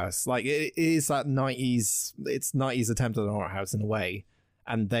an art house. Like, it is that 90s, it's 90s attempt at an art house in a way.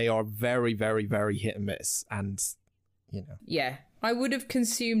 And they are very, very, very hit and miss. And, you know. Yeah, I would have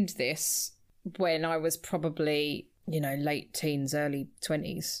consumed this when I was probably, late teens, early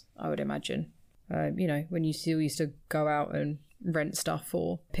 20s, I would imagine. When you still used to go out and rent stuff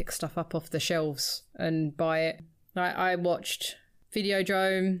or pick stuff up off the shelves and buy it. I watched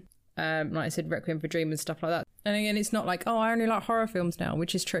Videodrome, like I said, Requiem for a Dream and stuff like that. And again, it's not like, oh, I only like horror films now,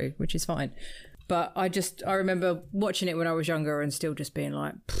 which is true, which is fine. But I remember watching it when I was younger and still just being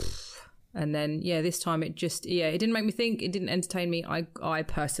like, pfft. And then, this time it just, it didn't make me think, it didn't entertain me. I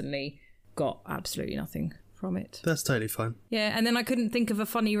personally got absolutely nothing from it. That's totally fine. Yeah, and then I couldn't think of a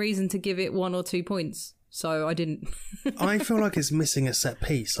funny reason to give it 1 or 2 points, so I didn't. I feel like it's missing a set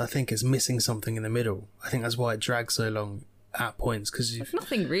piece. I think it's missing something in the middle. I think that's why it drags so long at points, because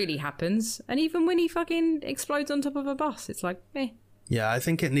nothing really happens, and even when he fucking explodes on top of a bus, it's like, meh. Yeah, I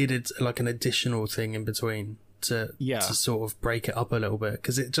think it needed like an additional thing in between to sort of break it up a little bit,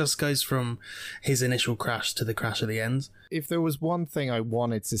 because it just goes from his initial crash to the crash at the end. If there was one thing I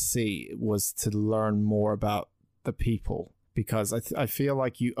wanted to see, it was to learn more about the people, because I feel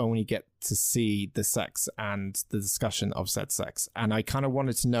like you only get to see the sex and the discussion of said sex. And I kind of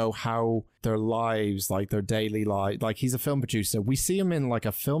wanted to know how their lives, like their daily life, like he's a film producer. We see him in like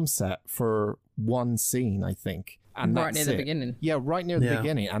a film set for one scene, I think. And Right that's near the it. beginning. Yeah, right near the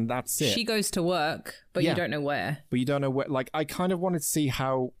beginning. And that's it. She goes to work, but Yeah. you don't know where. But you don't know where, like, I kind of wanted to see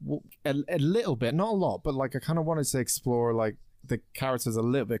how, a little bit, not a lot, but like I kind of wanted to explore like the characters a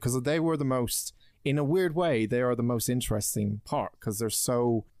little bit, because they were the most, in a weird way, they are the most interesting part, because they're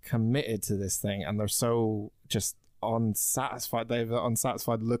so committed to this thing and they're so just unsatisfied. They have an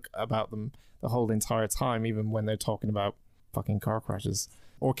unsatisfied look about them the whole entire time, even when they're talking about fucking car crashes.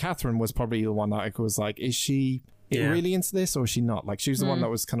 Or Catherine was probably the one that I was like, is she really into this or is she not? Like, she was the one that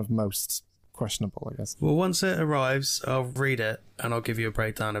was kind of most questionable, I guess. Well, once it arrives, I'll read it and I'll give you a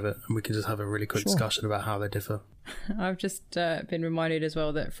breakdown of it, and we can just have a really quick discussion about how they differ. I've just been reminded as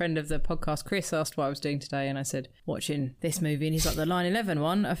well that a friend of the podcast, Chris, asked what I was doing today, and I said, watching this movie, and he's like, the 9/11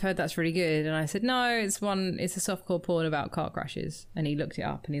 one, I've heard that's really good. And I said, no, it's a softcore porn about car crashes. And he looked it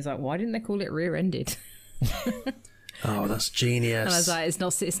up and he's like, why didn't they call it Rear-Ended? Oh, that's genius. And I was like,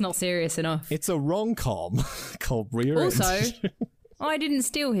 it's not serious enough. It's a rom-com called Rear End. Also, I didn't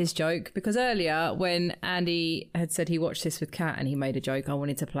steal his joke, because earlier when Andy had said he watched this with Kat and he made a joke, I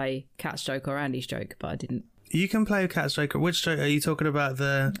wanted to play Kat's joke or Andy's joke, but I didn't. You can play Cat's joke. Which joke are you talking about?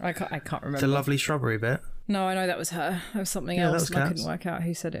 I can't remember. The lovely shrubbery bit? No, I know that was her. That was something Yeah, that else. was And I Kat's. couldn't work out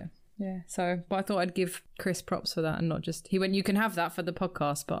who said it. Yeah, so but I thought I'd give Chris props for that and not just... He went, you can have that for the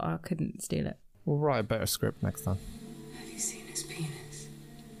podcast, but I couldn't steal it. We'll write a better script next time. Have you seen his penis?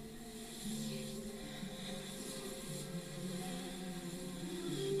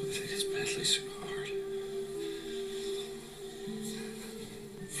 I think it's badly scarred.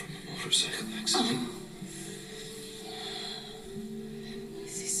 From a motorcycle accident.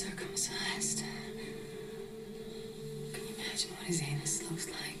 Is he circumcised? Can you imagine what his anus looks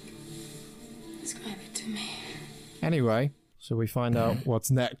like? Describe it to me. Anyway, shall we find out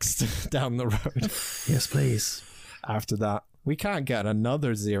what's next down the road? Yes, please. After that, we can't get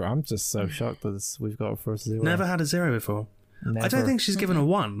another 0. I'm just so shocked that we've got a first 0. Never had a 0 before. I don't think she's given a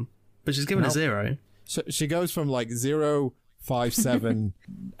 1, but she's given a 0. So she goes from like 0, 5, 7,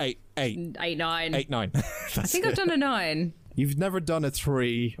 8, 8, 8, 9. 8, 9. I think I've done a 9. You've never done a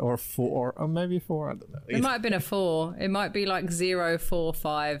 3 or 4 or maybe 4. I don't know. It might have been a 4. It might be like 0, 4,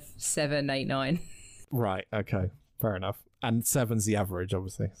 5, 7, 8, 9. Right. Okay. Fair enough. And 7's the average,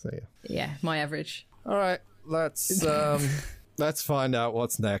 obviously. So yeah. Yeah, my average. All right. Let's find out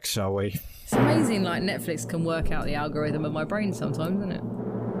what's next, shall we? It's amazing, like Netflix can work out the algorithm of my brain sometimes, isn't it?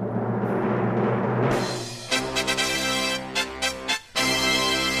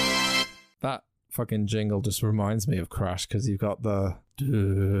 That fucking jingle just reminds me of Crash, because you've got the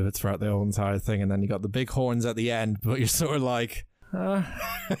throughout the whole entire thing, and then you got the big horns at the end, but you're sort of like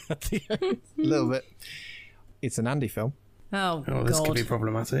at the end, a little bit. It's an Andy film. Oh, Oh, this God. could be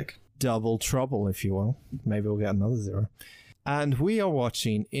problematic. Double trouble, if you will. Maybe we'll get another 0. And we are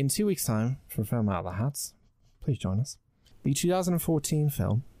watching in 2 weeks' time for Film Out of the Hats. Please join us. The 2014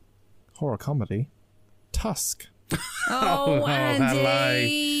 film, horror comedy, Tusk. Oh, Andy!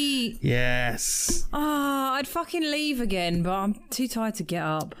 hello. Yes. I'd fucking leave again, but I'm too tired to get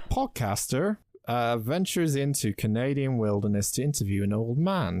up. Podcaster ventures into Canadian wilderness to interview an old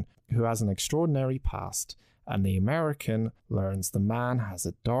man who has an extraordinary past, and the American learns the man has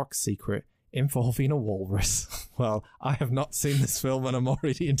a dark secret involving a walrus. Well, I have not seen this film and I'm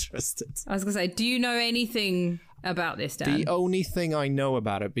already interested. I was going to say, do you know anything about this, Dan? The only thing I know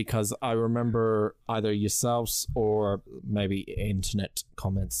about it, because I remember either yourselves or maybe internet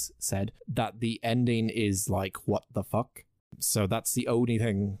comments said that the ending is like, what the fuck? So that's the only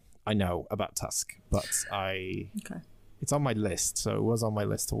thing I know about Tusk. But Okay. it's on my list, so it was on my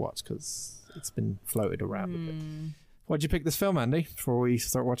list to watch because it's been floated around a bit. Why'd you pick this film, Andy, before we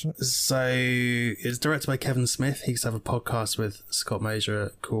start watching it? So it's directed by Kevin Smith. He used to have a podcast with Scott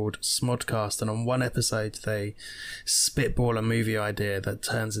Mosier called Smodcast, and on one episode they spitball a movie idea that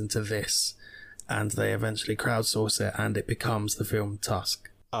turns into this, and they eventually crowdsource it, and it becomes the film Tusk.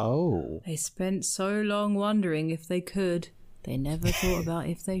 Oh. They spent so long wondering if they could. They never thought about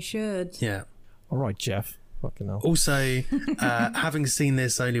if they should. Yeah. All right, Jeff. Fucking hell. Also, having seen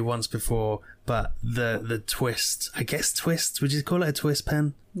this only once before, but the twist, I guess twist, would you call it a twist,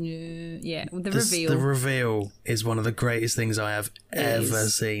 Pen? Yeah, the This- reveal. The reveal is one of the greatest things I have ever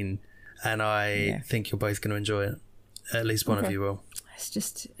is. seen, and I think you're both going to enjoy it. At least one of you will. It's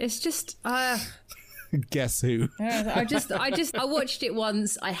just Guess who? I watched it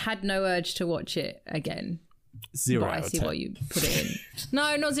once. I had no urge to watch it again. 0 But out I of see 10. what you put it in.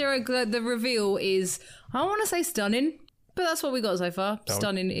 No, not 0. The reveal is, I want to say stunning, but that's what we got so far.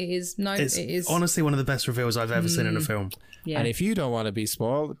 Stunning it is. No, It's it is. honestly one of the best reveals I've ever seen in a film. Yeah. And if you don't want to be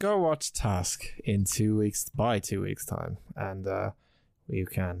spoiled, go watch Task in 2 weeks, by 2 weeks' time. And you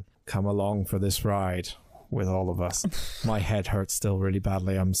can come along for this ride with all of us. My head hurts still really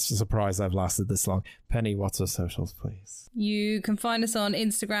badly. I'm surprised I've lasted this long. Penny, what's our socials, please? You can find us on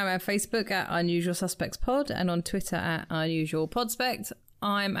Instagram and Facebook at Unusual Suspects Pod and on Twitter at Unusual Podspect.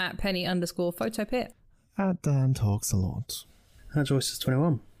 I'm at Penny_photopit. At Dan Talks a Lot. Joyce is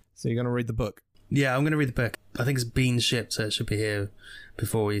 21. So you're going to read the book? Yeah, I'm going to read the book. I think it's been shipped, so it should be here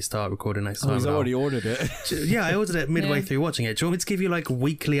before we start recording next time. He's already ordered it. Yeah, I ordered it midway through watching it. Do you want me to give you like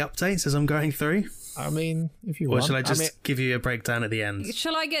weekly updates as I'm going through? I mean, if you Or want. shall I just give you a breakdown at the end?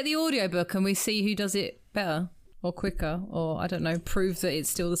 Shall I get the audiobook and we see who does it better or quicker or, I don't know, prove that it's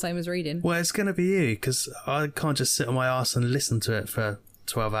still the same as reading? Well, it's going to be you, because I can't just sit on my arse and listen to it for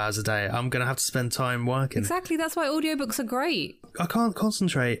 12 hours a day. I'm going to have to spend time working. Exactly, that's why audiobooks are great. I can't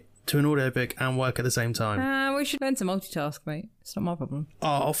concentrate to an audiobook and work at the same time. We should learn to multitask, mate. It's not my problem. Oh,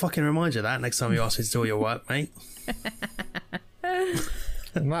 I'll fucking remind you of that next time you ask me to do all your work, mate.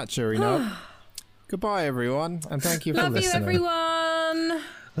 On that cheery note, goodbye, everyone, and thank you for Love you, listening. everyone.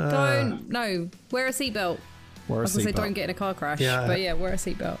 Wear a seatbelt. Wear I a was going to say don't seatbelt. get in a car crash, Yeah. but yeah, wear a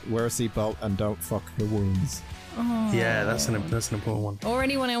seatbelt. Wear a seatbelt and don't fuck your wounds. Yeah, that's an important one. Or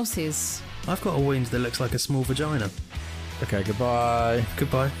anyone else's. I've got a wound that looks like a small vagina. Okay, goodbye.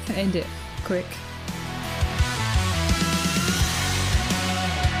 Goodbye. End it quick.